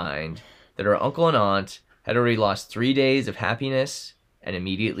ashamed to find that her uncle and aunt had already lost 3 days of happiness and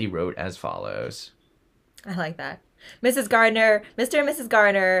immediately wrote as follows. I like that. Mr. and Mrs.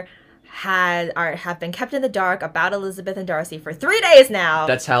 Gardner have been kept in the dark about Elizabeth and Darcy for 3 days now.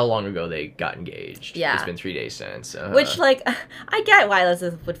 That's how long ago they got engaged. Yeah. It's been 3 days since. Which, like, I get why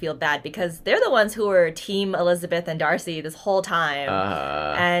Elizabeth would feel bad because they're the ones who were team Elizabeth and Darcy this whole time.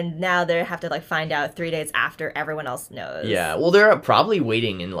 And now they have to, like, find out 3 days after everyone else knows. Yeah, well, they're probably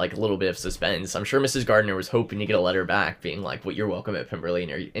waiting in, like, a little bit of suspense. I'm sure Mrs. Gardner was hoping to get a letter back being like, well, you're welcome at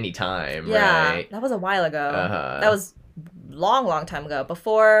Pemberley any time, yeah, right? That was a while ago. That was long, long time ago.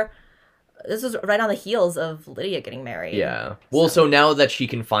 This was right on the heels of Lydia getting married. Yeah. Well, so now that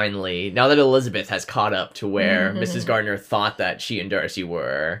Elizabeth has caught up to where Mrs. Gardner thought that she and Darcy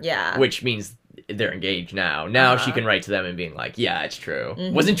were. Yeah. Which means they're engaged now. Now she can write to them and being like, yeah, it's true.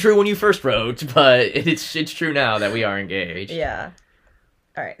 Wasn't true when you first wrote, but it's true now that we are engaged. Yeah.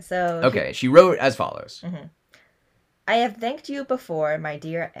 All right, so... Okay, she wrote as follows. I have thanked you before, my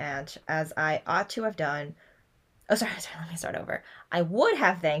dear aunt, as I ought to have done... Oh, sorry, let me start over. I would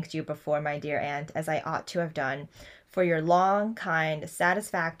have thanked you before, my dear aunt, as I ought to have done, for your long, kind,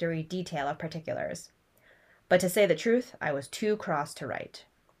 satisfactory detail of particulars. But to say the truth, I was too cross to write.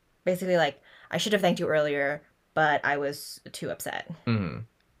 Basically, like, I should have thanked you earlier, but I was too upset.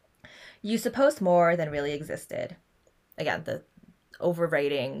 You supposed more than really existed. Again, the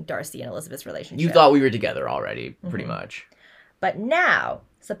overrating Darcy and Elizabeth's relationship. You thought we were together already, pretty much. But now,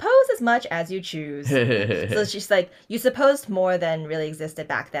 suppose as much as you choose. So she's like, you supposed more than really existed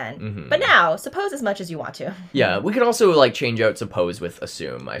back then. But now, suppose as much as you want to. Yeah, we could also, like, change out suppose with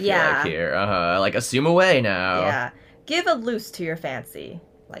assume, I feel like, here. Like, assume away now. Yeah. Give a loose to your fancy.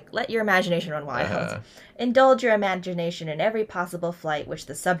 Like, let your imagination run wild. Indulge your imagination in every possible flight which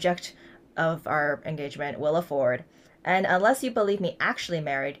the subject of our engagement will afford. And unless you believe me actually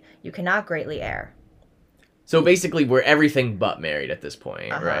married, you cannot greatly err. So basically, we're everything but married at this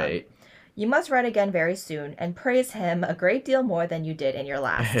point, right? You must write again very soon and praise him a great deal more than you did in your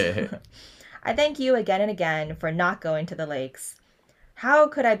last. I thank you again and again for not going to the lakes. How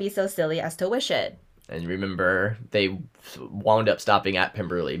could I be so silly as to wish it? And remember, they wound up stopping at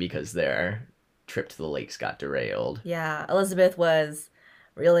Pemberley because their trip to the lakes got derailed. Yeah, Elizabeth was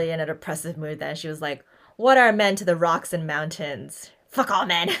really in a depressive mood then. She was like, what are men to the rocks and mountains? Fuck all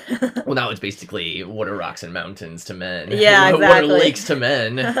men. Well, now it's basically, what are rocks and mountains to men? Yeah, exactly. What are lakes to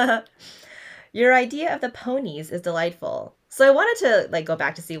men? Your idea of the ponies is delightful. So I wanted to like go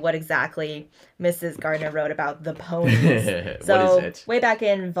back to see what exactly Mrs. Gardner wrote about the ponies. So what is it? Way back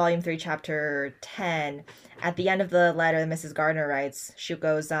in Volume 3, Chapter 10, at the end of the letter that Mrs. Gardner writes, she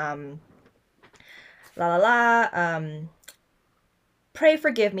goes, la la la, pray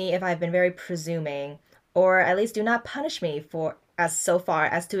forgive me if I've been very presuming, or at least do not punish me for as so far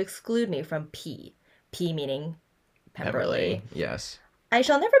as to exclude me from P. P meaning Pemberley. Yes. I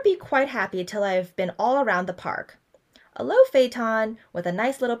shall never be quite happy till I have been all around the park. A low phaeton with a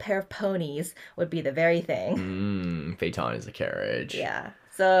nice little pair of ponies would be the very thing. Phaeton is a carriage. Yeah.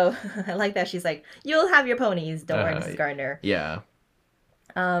 So I like that she's like, you'll have your ponies. Don't worry, Mrs. Gardner. Yeah.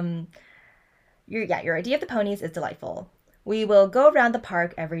 Your idea of the ponies is delightful. We will go around the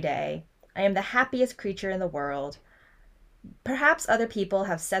park every day. I am the happiest creature in the world. Perhaps other people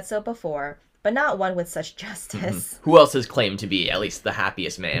have said so before, but not one with such justice. Who else has claimed to be at least the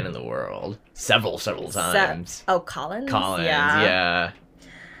happiest man in the world? Several times. Collins? Collins, yeah.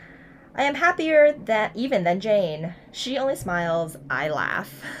 I am happier than Jane. She only smiles, I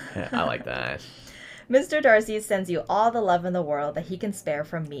laugh. I like that. Mr. Darcy sends you all the love in the world that he can spare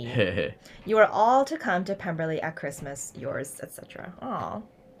from me. You are all to come to Pemberley at Christmas, yours, etc. Aw,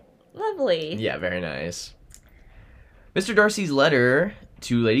 lovely. Yeah, very nice. Mr. Darcy's letter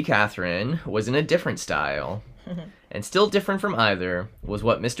to Lady Catherine was in a different style. And still different from either was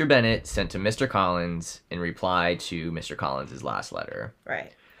what Mr. Bennet sent to Mr. Collins in reply to Mr. Collins' last letter.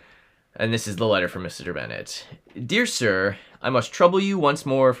 Right. And this is the letter from Mr. Bennet. Dear Sir, I must trouble you once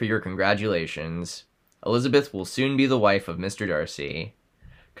more for your congratulations. Elizabeth will soon be the wife of Mr. Darcy.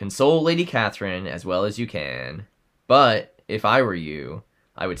 Console Lady Catherine as well as you can. But, if I were you,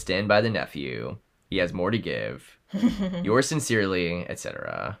 I would stand by the nephew. He has more to give. Yours sincerely,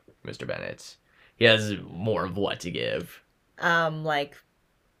 etc. Mr. Bennet. He has more of what to give?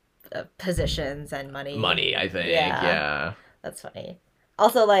 Positions and money. Money, I think. Yeah. That's funny.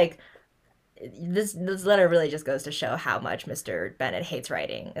 Also, like, this letter really just goes to show how much Mr. Bennet hates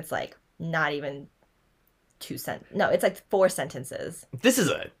writing. It's like not even it's like 4 sentences.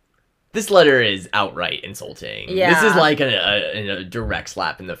 This letter is outright insulting. Yeah. This is like a direct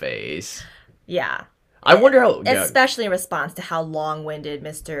slap in the face. Yeah. I wonder how... Especially in response to how long-winded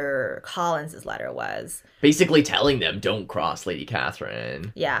Mr. Collins' letter was. Basically telling them, don't cross Lady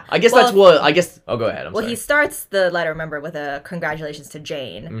Catherine. Yeah. I guess that's what... Oh, go ahead. I'm sorry. He starts the letter, remember, with a congratulations to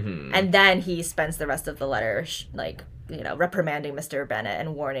Jane. Mm-hmm. And then he spends the rest of the letter, reprimanding Mr. Bennet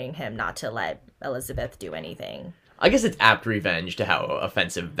and warning him not to let Elizabeth do anything. I guess it's apt revenge to how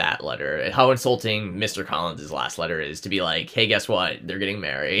offensive that letter, how insulting Mr. Collins' last letter is to be like, hey, guess what? They're getting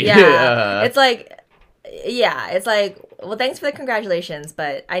married. Yeah. It's like... Yeah, it's like, well, thanks for the congratulations,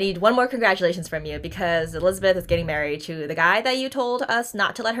 but I need one more congratulations from you because Elizabeth is getting married to the guy that you told us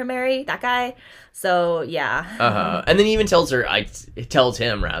not to let her marry, that guy. So, yeah. And then he even tells him,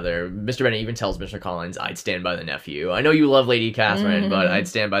 Mr. Bennet even tells Mr. Collins, I'd stand by the nephew. I know you love Lady Catherine, but I'd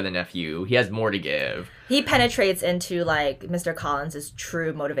stand by the nephew. He has more to give. He penetrates into, like, Mr. Collins'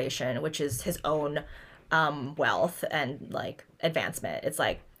 true motivation, which is his own wealth and, like, advancement. It's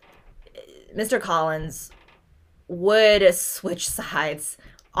like, Mr. Collins ought to switch sides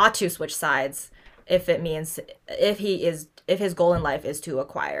if his goal in life is to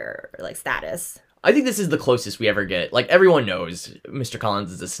acquire like status. I think this is the closest we ever get. Like, everyone knows Mr. Collins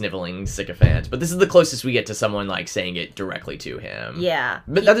is a sniveling sycophant, but this is the closest we get to someone like saying it directly to him. Yeah.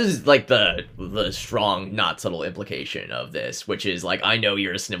 But that is like the strong, not subtle implication of this, which is like, I know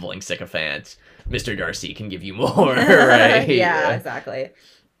you're a sniveling sycophant. Mr. Darcy can give you more, right? Yeah, exactly.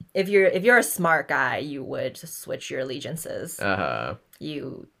 If you're a smart guy, you would switch your allegiances. What's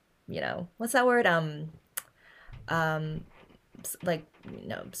that word?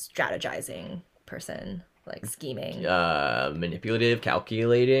 Strategizing person, like scheming. Manipulative,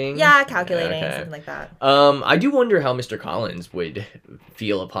 calculating. Yeah, calculating, something like that. I do wonder how Mr. Collins would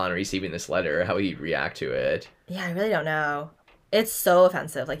feel upon receiving this letter, how he'd react to it. Yeah, I really don't know. It's so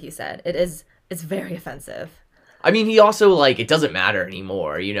offensive, like you said. It's very offensive. I mean, he also, like, it doesn't matter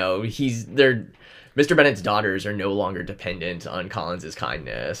anymore, Mr. Bennet's daughters are no longer dependent on Collins's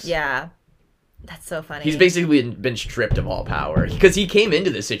kindness. Yeah. That's so funny. He's basically been stripped of all power because he came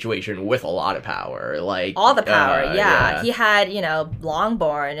into this situation with a lot of power, like all the power. yeah. He had,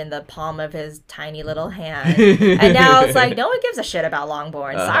 Longborn in the palm of his tiny little hand, and now it's like no one gives a shit about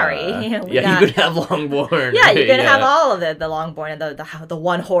Longborn. Sorry, you could have Longborn. Yeah, you can have all of it. The Longborn and the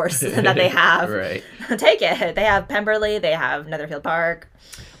one horse that they have. Right. Take it. They have Pemberley. They have Netherfield Park.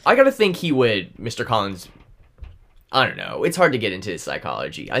 I gotta think Mr. Collins. I don't know. It's hard to get into his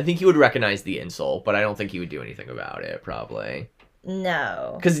psychology. I think he would recognize the insult, but I don't think he would do anything about it, probably.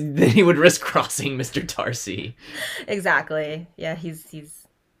 No. Because then he would risk crossing Mr. Darcy. Exactly. Yeah, he's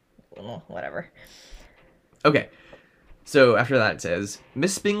well, whatever. Okay. So after that it says,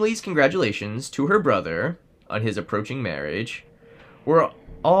 Miss Bingley's congratulations to her brother on his approaching marriage were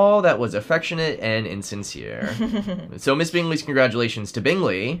all that was affectionate and insincere. So Miss Bingley's congratulations to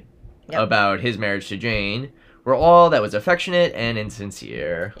Bingley about his marriage to Jane were all that was affectionate and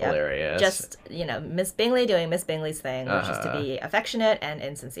insincere. Yep. Hilarious. Just, Miss Bingley doing Miss Bingley's thing, which is to be affectionate and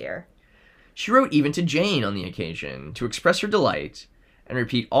insincere. She wrote even to Jane on the occasion to express her delight and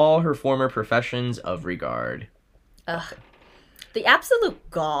repeat all her former professions of regard. Ugh. The absolute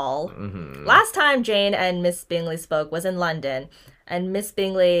gall. Mm-hmm. Last time Jane and Miss Bingley spoke was in London, and Miss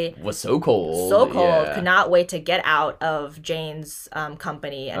Bingley was so cold. Could not wait to get out of Jane's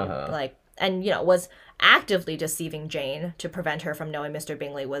company, and was actively deceiving Jane to prevent her from knowing Mr.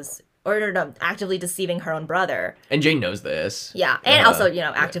 Bingley was, actively deceiving her own brother. And Jane knows this. Yeah, and also,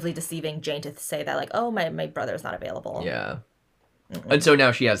 actively deceiving Jane to say that, like, oh, my brother's not available. Yeah. And so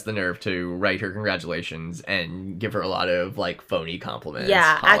now she has the nerve to write her congratulations and give her a lot of, like, phony compliments.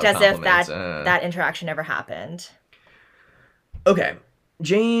 Yeah, act as if that interaction never happened. Okay.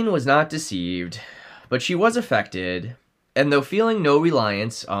 Jane was not deceived, but she was affected, and though feeling no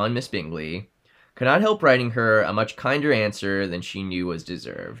reliance on Miss Bingley, could not help writing her a much kinder answer than she knew was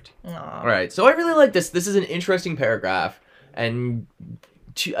deserved. Aww. All right, so I really like this. This is an interesting paragraph, and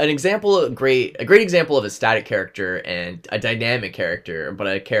a great example of a static character and a dynamic character, but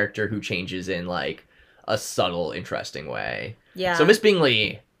a character who changes in, like, a subtle, interesting way. Yeah. So Miss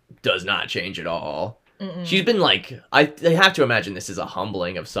Bingley does not change at all. Mm-mm. She's been, like, I have to imagine this is a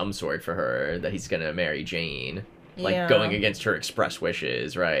humbling of some sort for her, that he's gonna marry Jane. Like, going against her express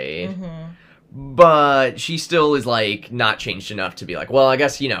wishes, right? Mm-hmm. But she still is, like, not changed enough to be like, well, I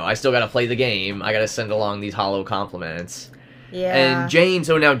guess, I still gotta play the game. I gotta send along these hollow compliments. Yeah. And Jane,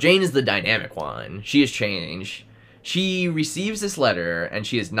 so now Jane is the dynamic one. She has changed. She receives this letter, and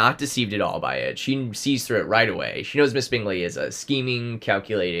she is not deceived at all by it. She sees through it right away. She knows Miss Bingley is a scheming,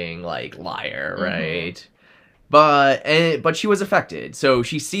 calculating, like, liar, right? Mm-hmm. But she was affected. So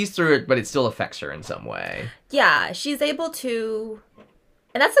she sees through it, but it still affects her in some way. Yeah, she's able to...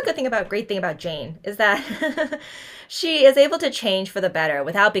 And that's the great thing about Jane, is that she is able to change for the better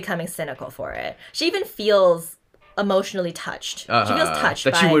without becoming cynical for it. She even feels emotionally touched. She feels touched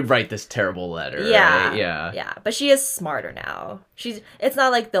that she would write this terrible letter. Yeah, right? Yeah. But she is smarter now. It's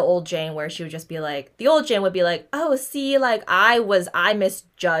not like the old Jane where she would just be like, the old Jane would be like, oh, see, like I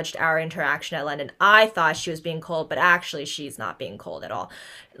misjudged our interaction at London. I thought she was being cold, but actually she's not being cold at all.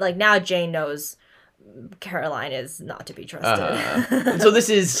 Like now Jane knows Caroline is not to be trusted. So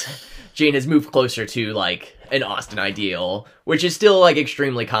Jane has moved closer to, like, an Austen ideal, which is still, like,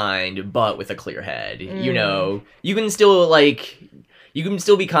 extremely kind, but with a clear head. You can still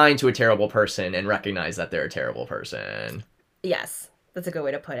be kind to a terrible person and recognize that they're a terrible person. Yes, that's a good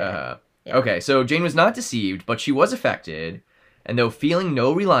way to put it. Yeah. Okay, so Jane was not deceived, but she was affected, and though feeling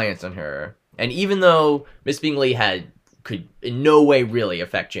no reliance on her, and even though Miss Bingley could in no way really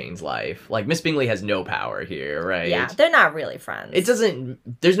affect Jane's life. Like, Miss Bingley has no power here, right? Yeah, they're not really friends.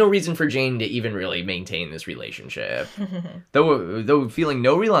 There's no reason for Jane to even really maintain this relationship. Though feeling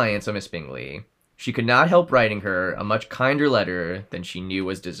no reliance on Miss Bingley, she could not help writing her a much kinder letter than she knew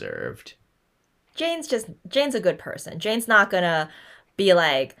was deserved. Jane's a good person. Jane's not gonna be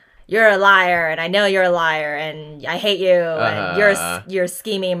like, you're a liar, and I know you're a liar, and I hate you, and you're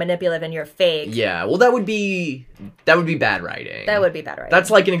scheming, manipulative, and you're fake. Yeah, well, that would be bad writing. That would be bad writing. That's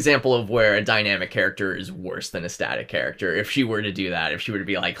like an example of where a dynamic character is worse than a static character. If she were to do that, if she were to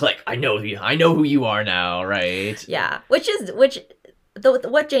be like, I know who you are now, right? Yeah, what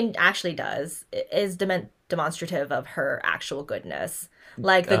Jane actually does is demonstrative of her actual goodness,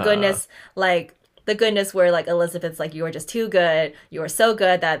 like the goodness, like. The goodness where, like, Elizabeth's like, you are just too good. You are so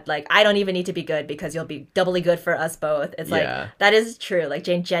good that, like, I don't even need to be good because you'll be doubly good for us both. It's like, that is true. Like,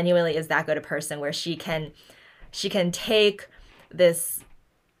 Jane genuinely is that good a person where she can take this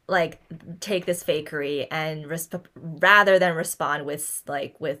fakery and rather than respond with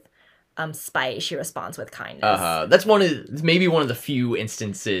spite, she responds with kindness. That's maybe one of the few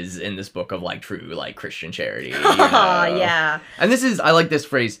instances in this book of like true like Christian charity. Yeah. And I like this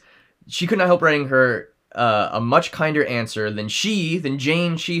phrase. She could not help writing her a much kinder answer than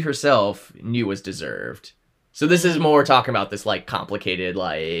Jane she herself knew was deserved. So this is more talking about this like complicated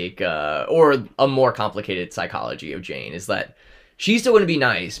like or a more complicated psychology of Jane, is that she's still going to be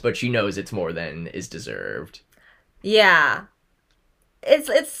nice, but she knows it's more than is deserved. Yeah.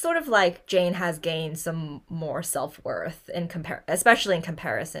 It's sort of like Jane has gained some more self-worth especially in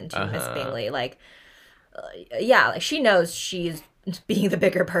comparison to Miss Bingley. Like, yeah, like she knows she's being the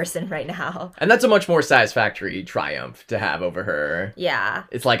bigger person right now. And that's a much more satisfactory triumph to have over her. Yeah.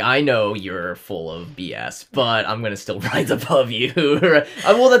 It's like, I know you're full of BS, but I'm going to still rise above you.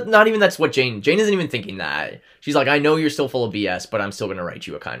 Well, that's what Jane isn't even thinking that. She's like, I know you're still full of BS, but I'm still going to write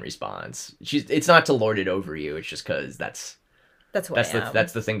you a kind response. It's not to lord it over you. It's just because that's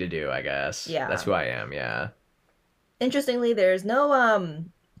the thing to do, I guess. Yeah. That's who I am, yeah. Interestingly, there's no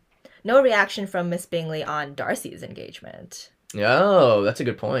reaction from Miss Bingley on Darcy's engagement. Oh, that's a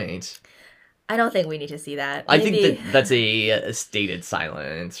good point. I don't think we need to see that. I think that's a stated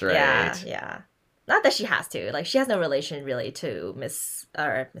silence, right? Yeah. Not that she has to. Like, she has no relation really to Miss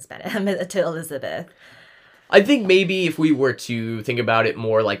Bennet, to Elizabeth. I think maybe if we were to think about it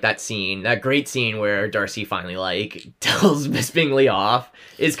more like that great scene where Darcy finally, like, tells Miss Bingley off,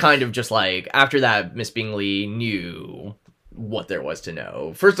 is kind of just like, after that, Miss Bingley knew what there was to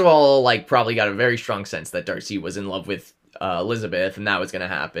know. First of all, like, probably got a very strong sense that Darcy was in love with Elizabeth, and that was going to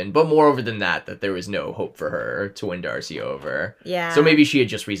happen. But moreover than that there was no hope for her to win Darcy over. Yeah. So maybe she had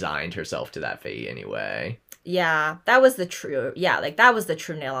just resigned herself to that fate anyway. Yeah, that was the true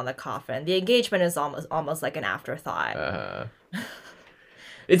nail on the coffin. The engagement is almost like an afterthought.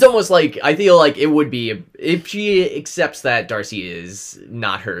 It's almost like, I feel like it would be, if she accepts that Darcy is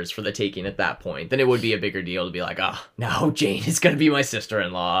not hers for the taking at that point, then it would be a bigger deal to be like, now Jane is going to be my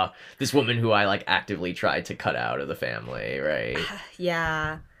sister-in-law. This woman who I, like, actively tried to cut out of the family, right?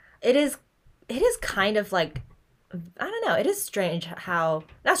 Yeah. It is kind of like, I don't know, it is strange how,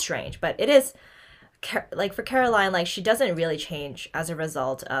 not strange, but it is, like, for Caroline, like, she doesn't really change as a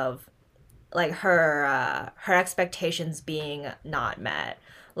result of, like, her expectations being not met.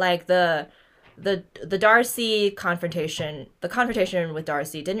 Like, the Darcy confrontation, the confrontation with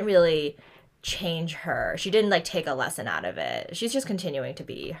Darcy didn't really change her. She didn't, like, take a lesson out of it. She's just continuing to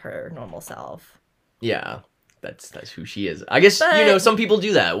be her normal self. Yeah, that's who she is. I guess, some people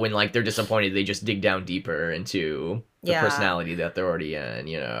do that when, like, they're disappointed. They just dig down deeper into the personality that they're already in,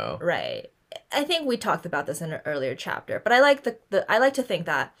 Right. I think we talked about this in an earlier chapter, but I like I like to think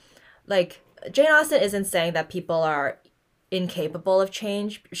that, like, Jane Austen isn't saying that people are incapable of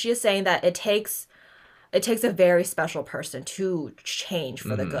change. She is saying that it takes a very special person to change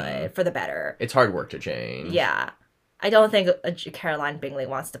for the good, for the better. It's hard work to change. Yeah. I don't think Caroline Bingley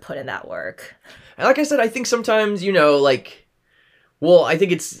wants to put in that work. And like I said, I think sometimes, I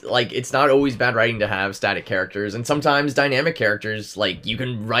think it's not always bad writing to have static characters, and sometimes dynamic characters, like, you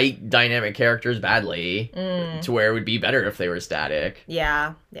can write dynamic characters badly to where it would be better if they were static.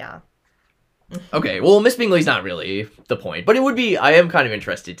 Yeah. Okay, well, Miss Bingley's not really the point, but it would be, I am kind of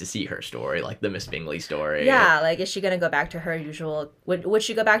interested to see her story, like the Miss Bingley story. Yeah, like, is she gonna go back to her usual, would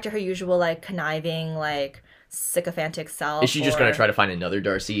she go back to her usual, like, conniving, like, sycophantic self? Is she just gonna try to find another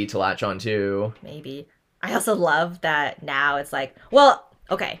Darcy to latch onto? Maybe. I also love that now it's like, well,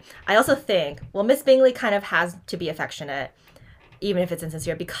 okay, I also think, well, Miss Bingley kind of has to be affectionate, even if it's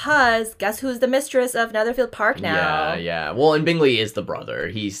insincere, because guess who's the mistress of Netherfield Park now? Yeah. Well, and Bingley is the brother.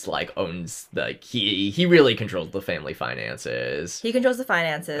 He's, like, owns, like, he really controls the family finances. He controls the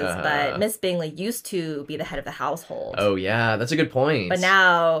finances, but Miss Bingley used to be the head of the household. Oh, yeah, that's a good point. But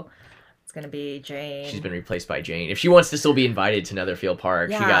now it's gonna be Jane. She's been replaced by Jane. If she wants to still be invited to Netherfield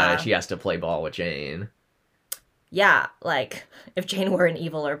Park, she has to play ball with Jane. Yeah, like, if Jane were an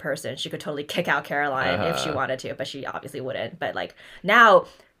eviler person, she could totally kick out Caroline if she wanted to, but she obviously wouldn't. But, like, now,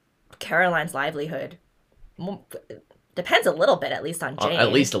 Caroline's livelihood depends a little bit, at least, on Jane.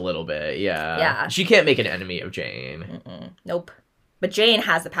 At least a little bit, yeah. Yeah. She can't make an enemy of Jane. Nope. But Jane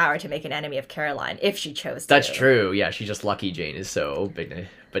has the power to make an enemy of Caroline if she chose to. That's true, yeah. She's just lucky Jane is so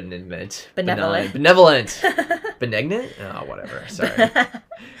benevolent. Benignant? Oh, whatever. Sorry.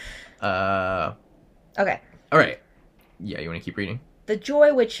 Okay. All right. Yeah, you want to keep reading? The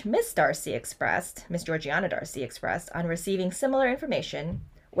joy which Miss Georgiana Darcy expressed on receiving similar information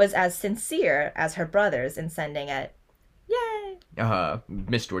was as sincere as her brother's in sending it. Yay!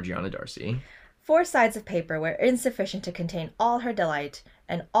 Miss Georgiana Darcy. 4 sides of paper were insufficient to contain all her delight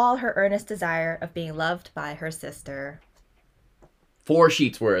and all her earnest desire of being loved by her sister. 4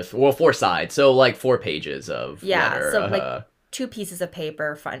 sheets worth, well, 4 sides, so like 4 pages of letter. So like 2 pieces of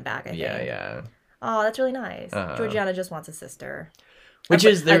paper, front and back, I think. Yeah. Oh, that's really nice. Georgiana just wants a sister. Which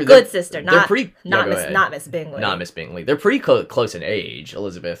is a good sister, not Miss Bingley. Not Miss Bingley. They're pretty close in age,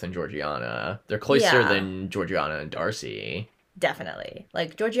 Elizabeth and Georgiana. They're closer than Georgiana and Darcy. Definitely.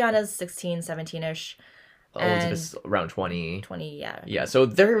 Like, Georgiana's 16, 17-ish. Elizabeth's around 20. 20, yeah. Yeah, so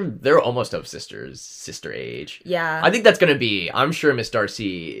they're almost of sister age. Yeah. I think that's going to be, I'm sure Miss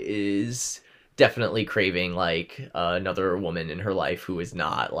Darcy is definitely craving, like, another woman in her life who is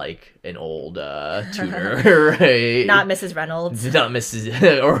not, like, an old tutor, right? Not Mrs. Reynolds. Not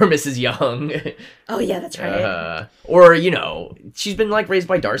Mrs. or Mrs. Young. Oh, yeah, that's right. Or, you know, she's been, like, raised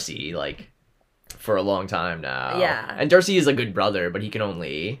by Darcy, like, for a long time now. Yeah. And Darcy is a good brother, but he can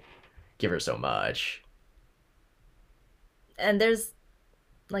only give her so much. And there's,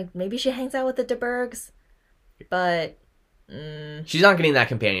 like, maybe she hangs out with the de Bourghs, but... She's not getting that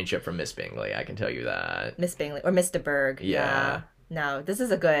companionship from Miss Bingley, I can tell you that. Miss Bingley, or Miss de Bourgh. Yeah. No, this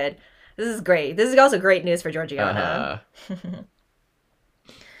is great. This is also great news for Georgiana.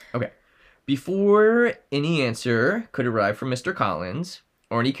 Okay. Before any answer could arrive from Mr. Collins,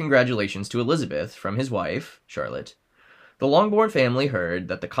 or any congratulations to Elizabeth from his wife, Charlotte, the Longbourn family heard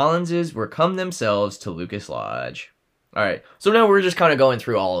that the Collinses were come themselves to Lucas Lodge. All right, so now we're just kind of going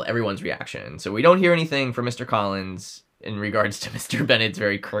through everyone's reaction. So we don't hear anything from Mr. Collins in regards to Mr. Bennet's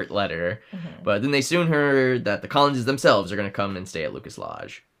very curt letter, but then they soon heard that the Collinses themselves are going to come and stay at Lucas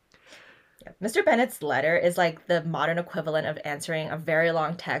Lodge. Yeah. Mr. Bennet's letter is like the modern equivalent of answering a very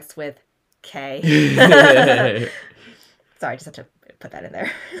long text with K. Sorry, I just had to put that in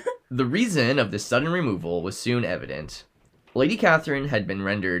there. The reason of this sudden removal was soon evident. Lady Catherine had been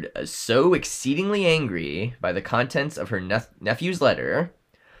rendered so exceedingly angry by the contents of her nephew's letter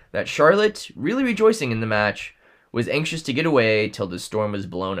that Charlotte, really rejoicing in the match, was anxious to get away till the storm was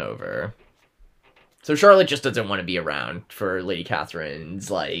blown over. So Charlotte just doesn't want to be around for Lady Catherine's,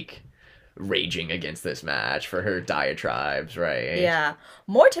 like, raging against this match, for her diatribes, right? Yeah.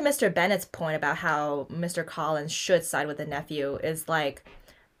 More to Mr. Bennet's point about how Mr. Collins should side with the nephew is, like,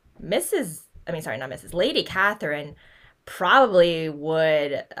 Lady Catherine probably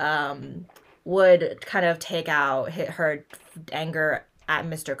would kind of take out her anger at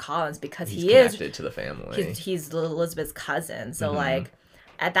Mr. Collins because he's connected to the family. He's Elizabeth's cousin. So like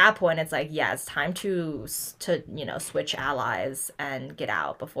at that point it's like, yeah, it's time to switch allies and get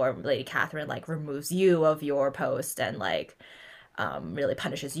out before Lady Catherine like removes you of your post and like really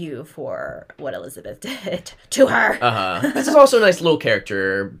punishes you for what Elizabeth did to her. This is also a nice little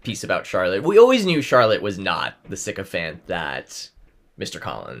character piece about Charlotte. We always knew Charlotte was not the sycophant that Mr.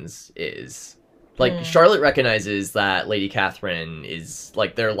 Collins is. Like, Charlotte recognizes that Lady Catherine is,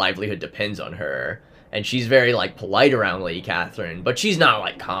 like, their livelihood depends on her. And she's very, like, polite around Lady Catherine, but she's not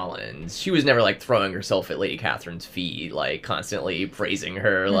like Collins. She was never, like, throwing herself at Lady Catherine's feet, like, constantly praising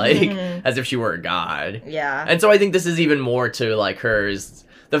her, like, as if she were a god. Yeah. And so I think this is even more to, like, hers...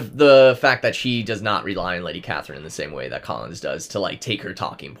 The fact that she does not rely on Lady Catherine in the same way that Collins does to, like, take her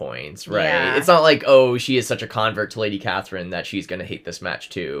talking points, right? Yeah. It's not like, oh, she is such a convert to Lady Catherine that she's gonna hate this match,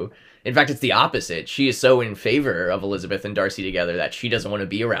 too. In fact, it's the opposite. She is so in favor of Elizabeth and Darcy together that she doesn't want to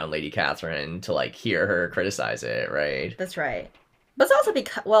be around Lady Catherine to, like, hear her criticize it, right? That's right. But it's also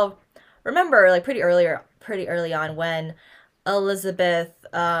because, well, remember, like, pretty early on when Elizabeth,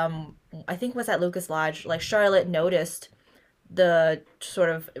 I think was at Lucas Lodge, like, Charlotte noticed the sort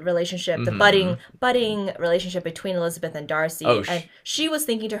of relationship, the budding relationship between Elizabeth and Darcy. And she was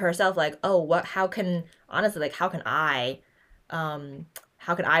thinking to herself, like, oh, how can I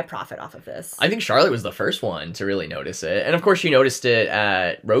profit off of this? I think Charlotte was the first one to really notice it. And of course she noticed it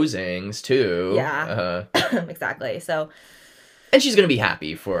at Rosings too. Yeah. Exactly. So... And she's going to be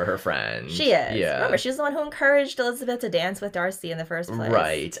happy for her friend. She is. Yeah. Remember, she's the one who encouraged Elizabeth to dance with Darcy in the first place.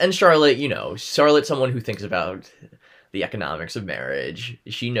 Right. And Charlotte, Charlotte's someone who thinks about the economics of marriage.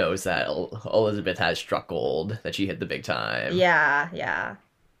 She knows that Elizabeth has struck gold, that she hit the big time. Yeah.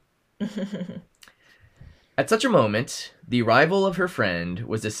 At such a moment, the arrival of her friend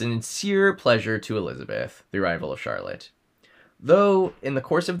was a sincere pleasure to Elizabeth, the arrival of Charlotte. Though, in the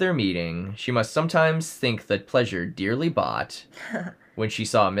course of their meeting, she must sometimes think the pleasure dearly bought when she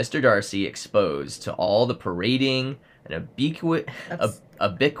saw Mr. Darcy exposed to all the parading and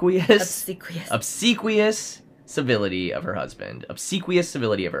obsequious civility of her husband.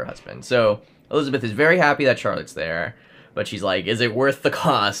 So, Elizabeth is very happy that Charlotte's there, But she's like, is it worth the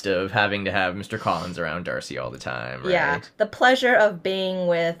cost of having to have Mr. Collins around Darcy all the time, right? Yeah, the pleasure of being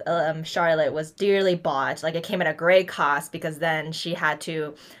with Charlotte was dearly bought. Like, it came at a great cost because then she had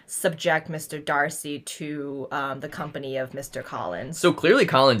to subject Mr. Darcy to the company of Mr. Collins. So clearly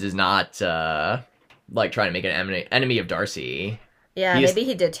Collins is not, like, trying to make an enemy of Darcy. Yeah, maybe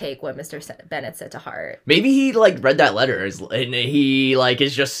he did take what Mr. Bennet said to heart. Maybe he, like, read that letter and he, like,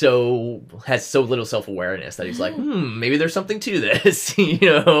 is just has so little self-awareness that he's like, maybe there's something to this. You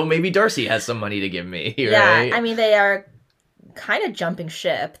know, maybe Darcy has some money to give me, right? Yeah, I mean, they are kind of jumping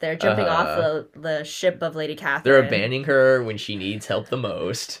ship. They're jumping off the ship of Lady Catherine. They're abandoning her when she needs help the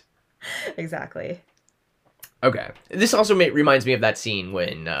most. Exactly. Okay. This also reminds me of that scene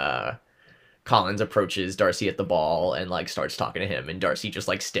when, Collins approaches Darcy at the ball and, like, starts talking to him, and Darcy just,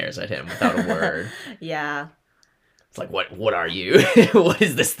 like, stares at him without a word. Yeah. It's like, what are you? What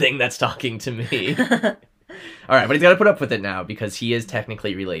is this thing that's talking to me? All right, but he's got to put up with it now because he is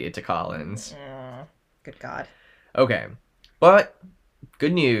technically related to Collins. Good God. Okay. But,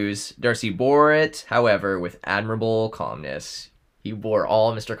 good news, Darcy bore it, however, with admirable calmness. He bore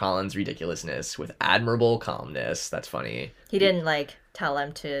all Mr. Collins' ridiculousness with admirable calmness. That's funny. He didn't, like, tell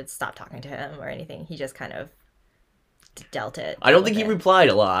him to stop talking to him or anything. He just kind of dealt it. I don't think he replied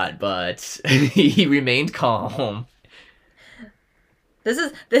a lot, but he remained calm.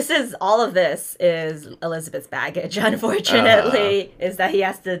 This is all of this is Elizabeth's baggage, unfortunately, is that he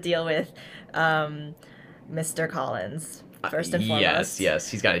has to deal with Mr. Collins. First and foremost. Yes,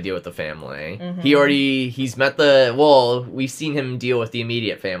 he's got to deal with the family. Mm-hmm. He's met we've seen him deal with the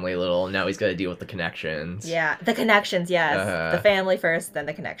immediate family a little, and now he's got to deal with the connections. Yeah, the connections, yes. The family first, then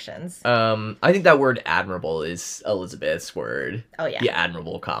the connections. I think that word admirable is Elizabeth's word. Oh, yeah. The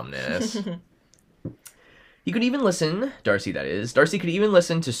admirable calmness. He could even listen, Darcy could even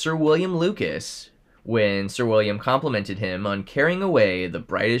listen to Sir William Lucas when Sir William complimented him on carrying away the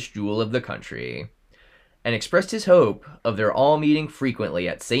brightest jewel of the country, and expressed his hope of their all meeting frequently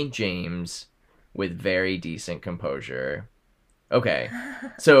at St. James with very decent composure. Okay,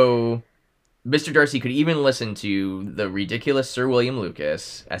 so Mr. Darcy could even listen to the ridiculous Sir William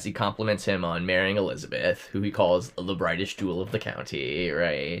Lucas as he compliments him on marrying Elizabeth, who he calls the brightest jewel of the county,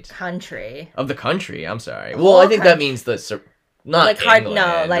 right? Country. Of the country, I'm sorry. Well, I think that means not like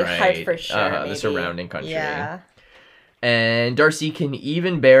England, Hertfordshire, the surrounding country. Yeah. And Darcy can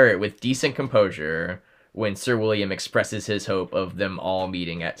even bear it with decent composure when Sir William expresses his hope of them all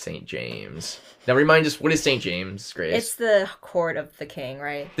meeting at St. James. Now remind us, what is St. James, Grace? It's the court of the king,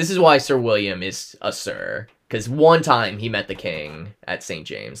 right? This is why Sir William is a sir. Because one time he met the king at St.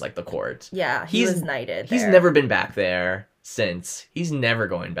 James, like the court. Yeah, he was knighted He's there. never been back there since. He's never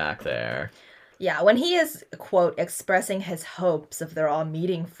going back there. Yeah, when he is, quote, expressing his hopes of their all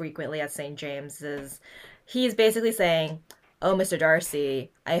meeting frequently at St. James's, he's basically saying, oh, Mr.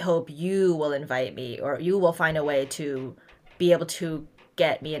 Darcy, I hope you will invite me, or you will find a way to be able to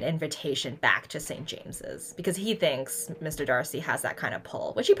get me an invitation back to St. James's. Because he thinks Mr. Darcy has that kind of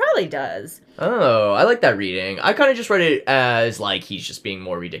pull, which he probably does. Oh, I like that reading. I kind of just read it as, like, he's just being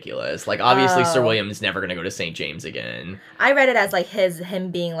more ridiculous. Like, obviously, Sir William is never going to go to St. James again. I read it as, like,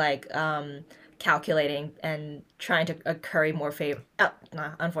 him being, like, calculating and trying to curry more favor.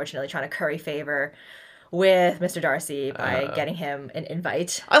 Unfortunately, trying to curry favor with Mr. Darcy by getting him an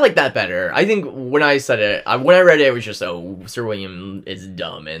invite. I like that better. I think when I said it, when I read it, it was just, Sir William is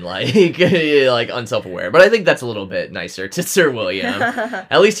dumb and, like, like unself-aware. But I think that's a little bit nicer to Sir William.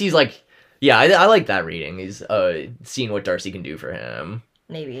 At least he's, like, yeah, I like that reading. He's seeing what Darcy can do for him.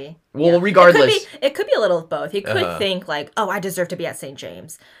 Maybe. Well, yeah. regardless. It could be a little of both. He could think, like, oh, I deserve to be at St.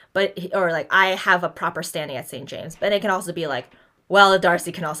 James. Or, like, I have a proper standing at St. James. But it can also be, like, well,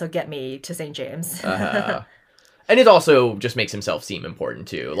 Darcy can also get me to St. James. And it also just makes himself seem important,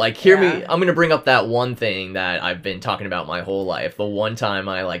 too. Like, hear me, I'm going to bring up that one thing that I've been talking about my whole life. The one time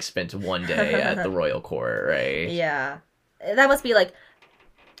I, like, spent one day at the royal court, right? Yeah. That must be, like,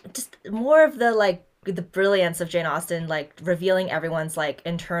 just more of the, like, the brilliance of Jane Austen, like, revealing everyone's, like,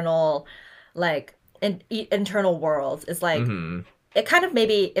 internal, like, internal worlds. Is like, it kind of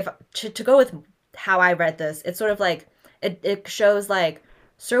maybe, if to go with how I read this, it's sort of like, it shows, like,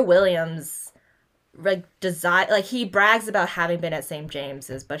 Sir William's, like, desire, like, he brags about having been at St.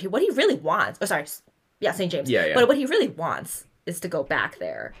 James's, but what he really wants, St. James. Yeah. But what he really wants is to go back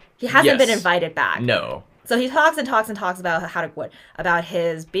there. He hasn't been invited back. No. So he talks and talks and talks about about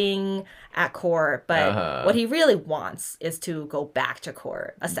his being at court, but what he really wants is to go back to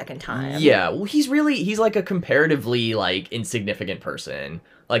court a second time. Yeah, well, he's like a comparatively, like, insignificant person.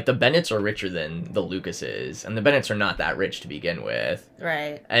 like, the Bennets are richer than the Lucases, and the Bennets are not that rich to begin with.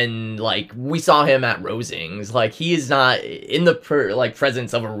 Right. And, like, we saw him at Rosings. Like, he is not in the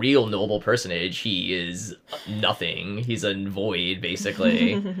presence of a real noble personage. He is nothing. He's a void,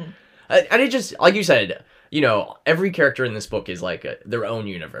 basically. And it just, like you said, you know, every character in this book is like their own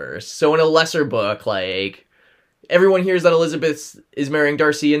universe. So in a lesser book, like, everyone hears that Elizabeth is marrying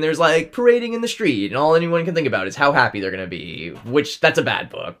Darcy, and there's like parading in the street, and all anyone can think about is how happy they're gonna be. Which, that's a bad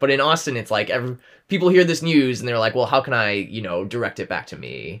book. But in Austen, it's like people hear this news and they're like, well, how can I, you know, direct it back to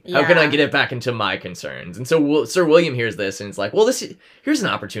me? How can I get it back into my concerns? And so Sir William hears this and it's like, well, here's an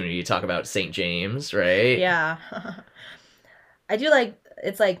opportunity to talk about St. James, right? Yeah. I do like,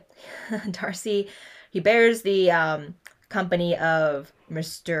 it's like Darcy, he bears the company of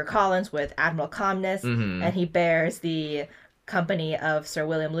Mr. Collins with admirable calmness, and he bears the company of Sir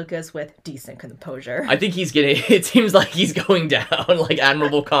William Lucas with decent composure. I think it seems like he's going down, like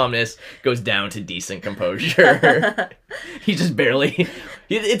admirable calmness goes down to decent composure. He just barely,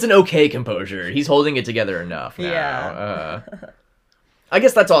 it's an okay composure. He's holding it together enough now. Yeah. I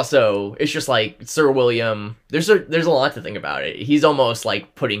guess that's also, it's just like Sir William, there's a lot to think about it. He's almost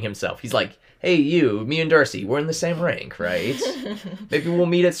like putting himself, he's like, hey, me and Darcy, we're in the same rank, right? Maybe we'll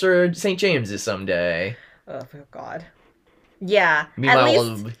meet at Sir St. James's someday. Oh, God. Yeah.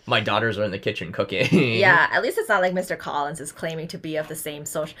 Meanwhile, my daughters are in the kitchen cooking. Yeah, at least it's not like Mr. Collins is claiming to be of the same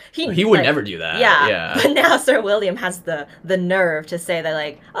social... He would never do that. Yeah. But now Sir William has the nerve to say that,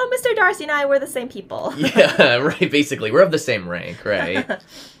 like, oh, Mr. Darcy and I, we're the same people. Yeah, right, basically. We're of the same rank, right?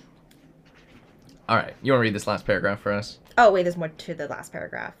 All right, you want to read this last paragraph for us? Oh, wait, there's more to the last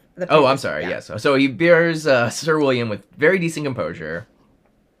paragraph. I'm sorry, yes. So he bears Sir William with very decent composure.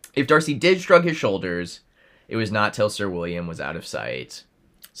 If Darcy did shrug his shoulders, it was not till Sir William was out of sight.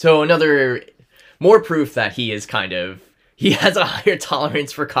 So more proof that he has a higher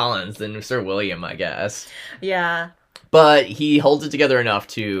tolerance for Collins than Sir William, I guess. Yeah. But he holds it together enough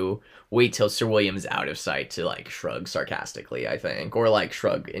to wait till Sir William is out of sight to, like, shrug sarcastically, I think. Or, like,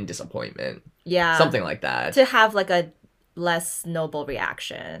 shrug in disappointment. Yeah. Something like that. To have, like, a less noble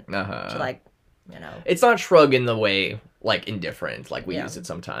reaction. To, like, you know. It's not shrug in the way, like, indifferent, like we use it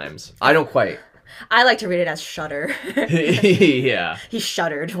sometimes. I don't quite... I like to read it as shudder. Yeah. He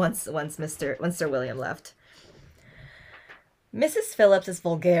shuddered once Sir William left. Mrs. Phillips's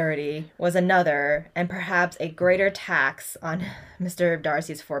vulgarity was another, and perhaps a greater tax on Mr.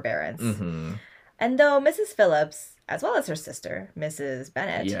 Darcy's forbearance. And though Mrs. Phillips, as well as her sister, Mrs.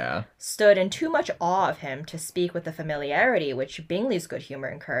 Bennet, stood in too much awe of him to speak with the familiarity which Bingley's good humor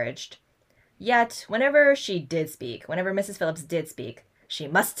encouraged, yet whenever Mrs. Phillips did speak, she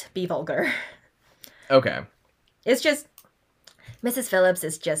must be vulgar. Okay. It's just, Mrs. Phillips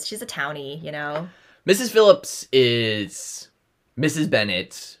is just, she's a townie, you know? Mrs. Phillips is Mrs.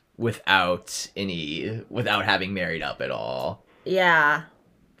 Bennet without having married up at all. Yeah.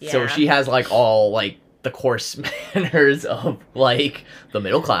 So she has, like, all, like, the coarse manners of, like, the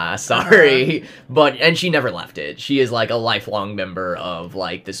middle class, sorry. And she never left it. She is, like, a lifelong member of,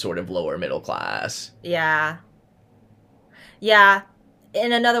 like, this sort of lower middle class. Yeah. Yeah.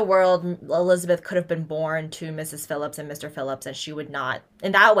 In another world, Elizabeth could have been born to Mrs. Phillips and Mr. Phillips, and she would not,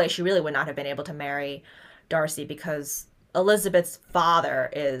 in that way, she really would not have been able to marry Darcy because Elizabeth's father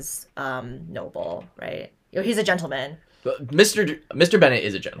is noble, right? He's a gentleman. Mr. Bennet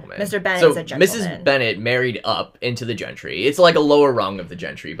is a gentleman. Mr. Bennet is a gentleman. Mrs. Bennet married up into the gentry. It's like a lower rung of the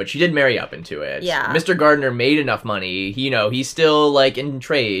gentry, but she did marry up into it. Yeah. Mr. Gardiner made enough money. He's still, like, in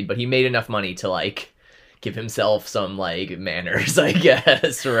trade, but he made enough money to, like, give himself some, like, manners, I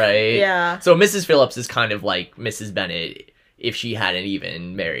guess, right? Yeah. So Mrs. Phillips is kind of like Mrs. Bennet if she hadn't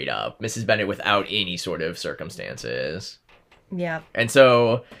even married up. Mrs. Bennet without any sort of circumstances. Yeah. And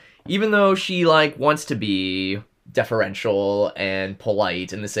so, even though she, like, wants to be deferential and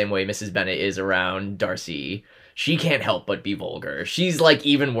polite in the same way Mrs. Bennet is around Darcy, she can't help but be vulgar. She's, like,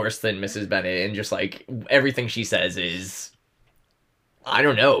 even worse than Mrs. Bennet, and just, like, everything she says is, I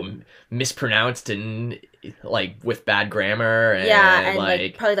don't know, mispronounced and, like, with bad grammar. And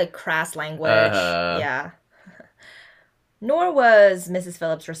like probably, like, crass language. Yeah. Nor was Mrs.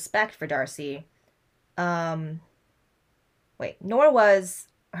 Phillips' respect for Darcy, nor was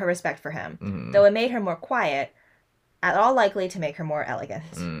her respect for him, though it made her more quiet, at all likely to make her more elegant.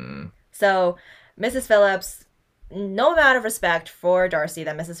 So, Mrs. Phillips, no amount of respect for Darcy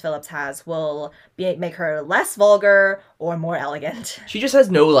that Mrs. Phillips has will make her less vulgar or more elegant. She just has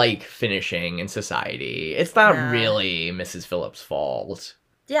no, like, finishing in society. It's not really Mrs. Phillips' fault.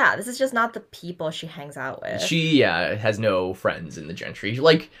 Yeah, this is just not the people she hangs out with. She, has no friends in the gentry.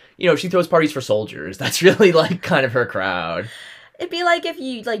 Like, she throws parties for soldiers. That's really, like, kind of her crowd. It'd be like if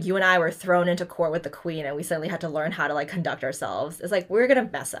you and I were thrown into court with the queen and we suddenly had to learn how to like conduct ourselves. It's like we're gonna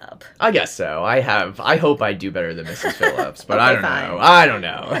mess up. I guess so. I hope I do better than Mrs. Phillips, but Okay, I don't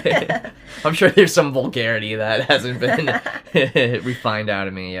know. I'm sure there's some vulgarity that hasn't been refined out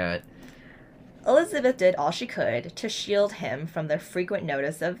of me yet. Elizabeth did all she could to shield him from the frequent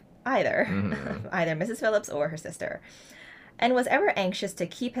notice of either Mrs. Phillips or her sister, and was ever anxious to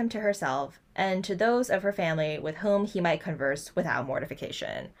keep him to herself and to those of her family with whom he might converse without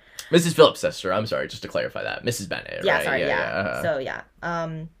mortification. Mrs. Phillips' sister, I'm sorry, just to clarify that. Mrs. Bennet, Yeah, right? sorry, yeah. uh-huh. So, yeah.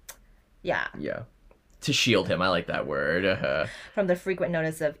 Yeah. Yeah. To shield him, I like that word. From the frequent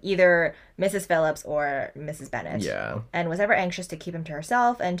notice of either Mrs. Phillips or Mrs. Bennet. Yeah. And was ever anxious to keep him to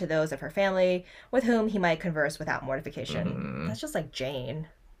herself and to those of her family with whom he might converse without mortification. That's just like Jane.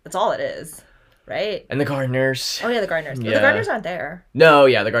 That's all it is. Right? And the Gardners. Oh, yeah, the Gardners. But Yeah. the Gardners aren't there. No,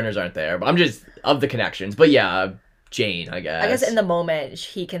 yeah, the Gardners aren't there. But I'm just, of the connections. But yeah, Jane, I guess. I guess in the moment,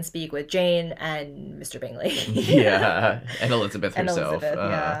 he can speak with Jane and Mr. Bingley. Yeah, and Elizabeth And herself. Elizabeth,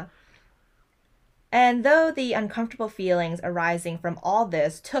 yeah. And though the uncomfortable feelings arising from all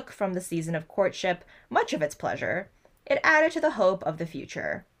this took from the season of courtship much of its pleasure, it added to the hope of the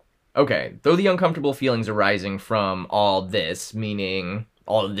future. Okay, though the uncomfortable feelings arising from all this, meaning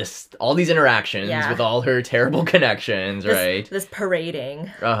all these interactions Yeah. with all her terrible connections, right? This parading.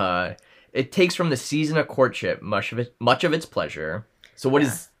 It takes from the season of courtship much of its pleasure. So what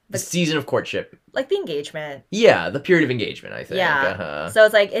is the season of courtship? Like the engagement. Yeah, the period of engagement, I think. Yeah. So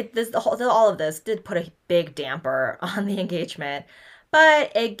it's like all of this did put a big damper on the engagement,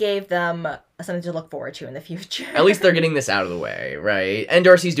 but it gave them something to look forward to in the future. At least they're getting this out of the way, right? And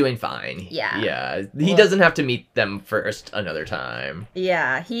Darcy's doing fine. Yeah. Yeah. He doesn't have to meet them first another time.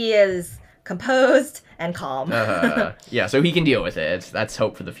 Yeah, he is composed and calm. Yeah, so he can deal with it. That's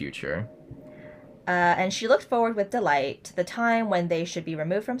hope for the future. And she looked forward with delight to the time when they should be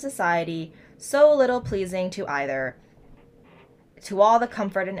removed from society, so little pleasing to either, to all the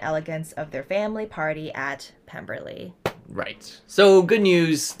comfort and elegance of their family party at Pemberley. Right. So, good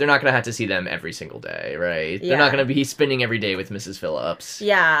news, they're not going to have to see them every single day, right? They're not Yeah. going to be spending every day with Mrs. Phillips.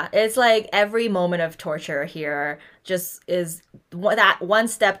 Yeah, it's like every moment of torture here just is that one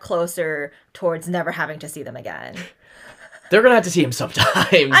step closer towards never having to see them again. They're going to have to see him sometimes.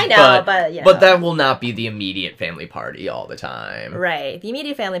 I know, but, you know. But that will not be the immediate family party all the time. Right. The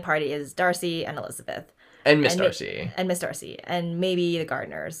immediate family party is Darcy and Elizabeth. And Miss And Darcy. And Miss Darcy. And maybe the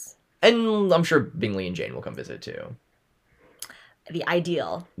Gardners. And I'm sure Bingley and Jane will come visit, too. The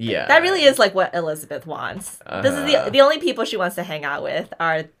ideal. Yeah. That really is like what Elizabeth wants. This is the only people she wants to hang out with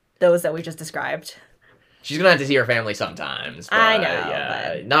are those that we just described. She's going to have to see her family sometimes. But, I know,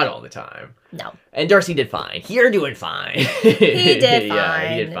 yeah, not all the time. No. And Darcy did fine. You're doing fine. He did fine. Yeah,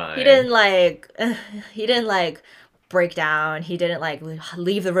 he did fine. He didn't like break down. He didn't like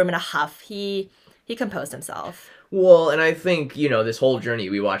leave the room in a huff. He composed himself. Well, and I think, this whole journey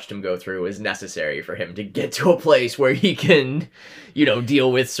we watched him go through is necessary for him to get to a place where he can,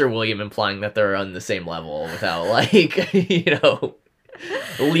 deal with Sir William implying that they're on the same level without,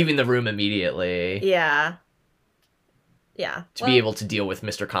 leaving the room immediately. Yeah. Yeah. To be able to deal with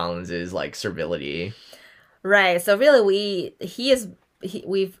Mr. Collins's, servility. Right. So really he is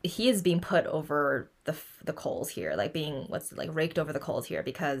being put over the coals here, raked over the coals here,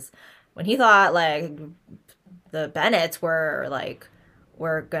 because when he thought the Bennets were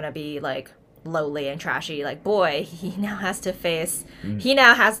gonna be lowly and trashy, boy, he now has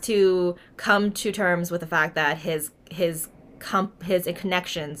to come to terms with the fact that his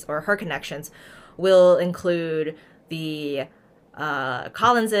connections or her connections will include the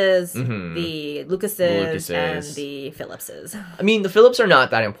Collinses, the Lucases, and the Phillipses. I mean, the Phillips are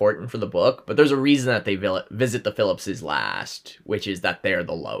not that important for the book, but there's a reason that they visit the Phillipses last, which is that they're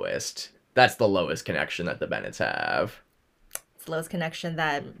the lowest. That's the lowest connection that the Bennets have. It's the lowest connection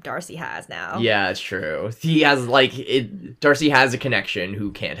that Darcy has now. Yeah, it's true. He has, Darcy has a connection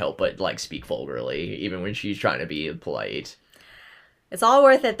who can't help but, speak vulgarly, even when she's trying to be polite. It's all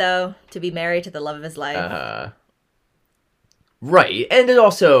worth it, though, to be married to the love of his life. Right, and it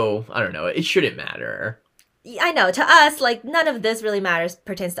also, I don't know, it shouldn't matter. I know, to us, none of this really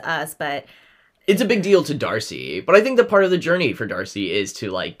pertains to us, but... It's a big deal to Darcy, but I think the part of the journey for Darcy is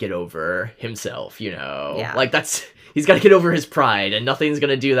to, get over himself, Yeah. He's got to get over his pride, and nothing's going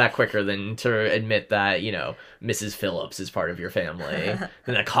to do that quicker than to admit that, Mrs. Phillips is part of your family, and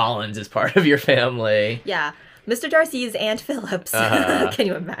that Collins is part of your family. Yeah. Mr. Darcy's Aunt Phillips. Can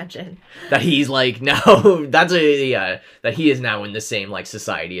you imagine? That he's that he is now in the same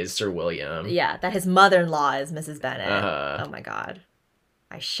society as Sir William. Yeah, that his mother-in-law is Mrs. Bennet. Uh-huh. Oh my god.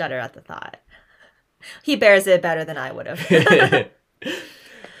 I shudder at the thought. He bears it better than I would have. Okay.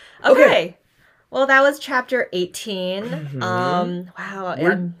 Okay. Well, that was chapter 18. Mhm. Wow.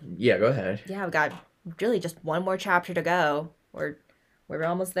 Yeah, go ahead. Yeah, we've got really just one more chapter to go. We're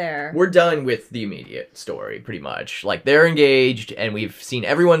almost there. We're done with the immediate story, pretty much. Like, they're engaged, and we've seen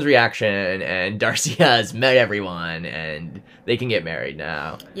everyone's reaction, and Darcy has met everyone, and they can get married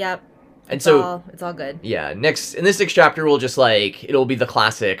now. Yep. And It's all good. yeah, in this next chapter, we'll just, like, it'll be the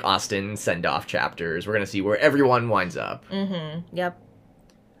classic Austen send-off chapters. We're gonna see where everyone winds up. Mm-hmm. Yep.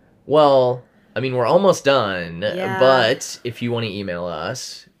 Well, I mean, we're almost done, Yeah. but if you want to email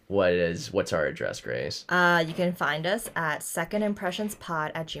us, what's our address, Grace? You can find us at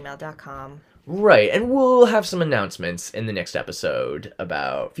secondimpressionspod@gmail.com. Right, and we'll have some announcements in the next episode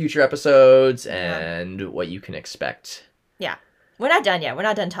about future episodes and what you can expect. Yeah. We're not done yet. We're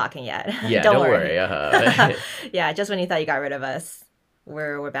not done talking yet. Yeah, don't worry. Yeah, just when you thought you got rid of us,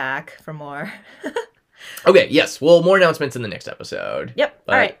 we're back for more. Okay, yes, well, more announcements in the next episode. Yep.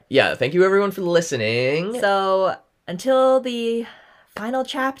 But, all right. Yeah, thank you everyone for listening. So until the final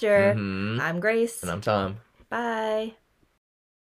chapter, Mhm. I'm Grace. And I'm Tom. Bye.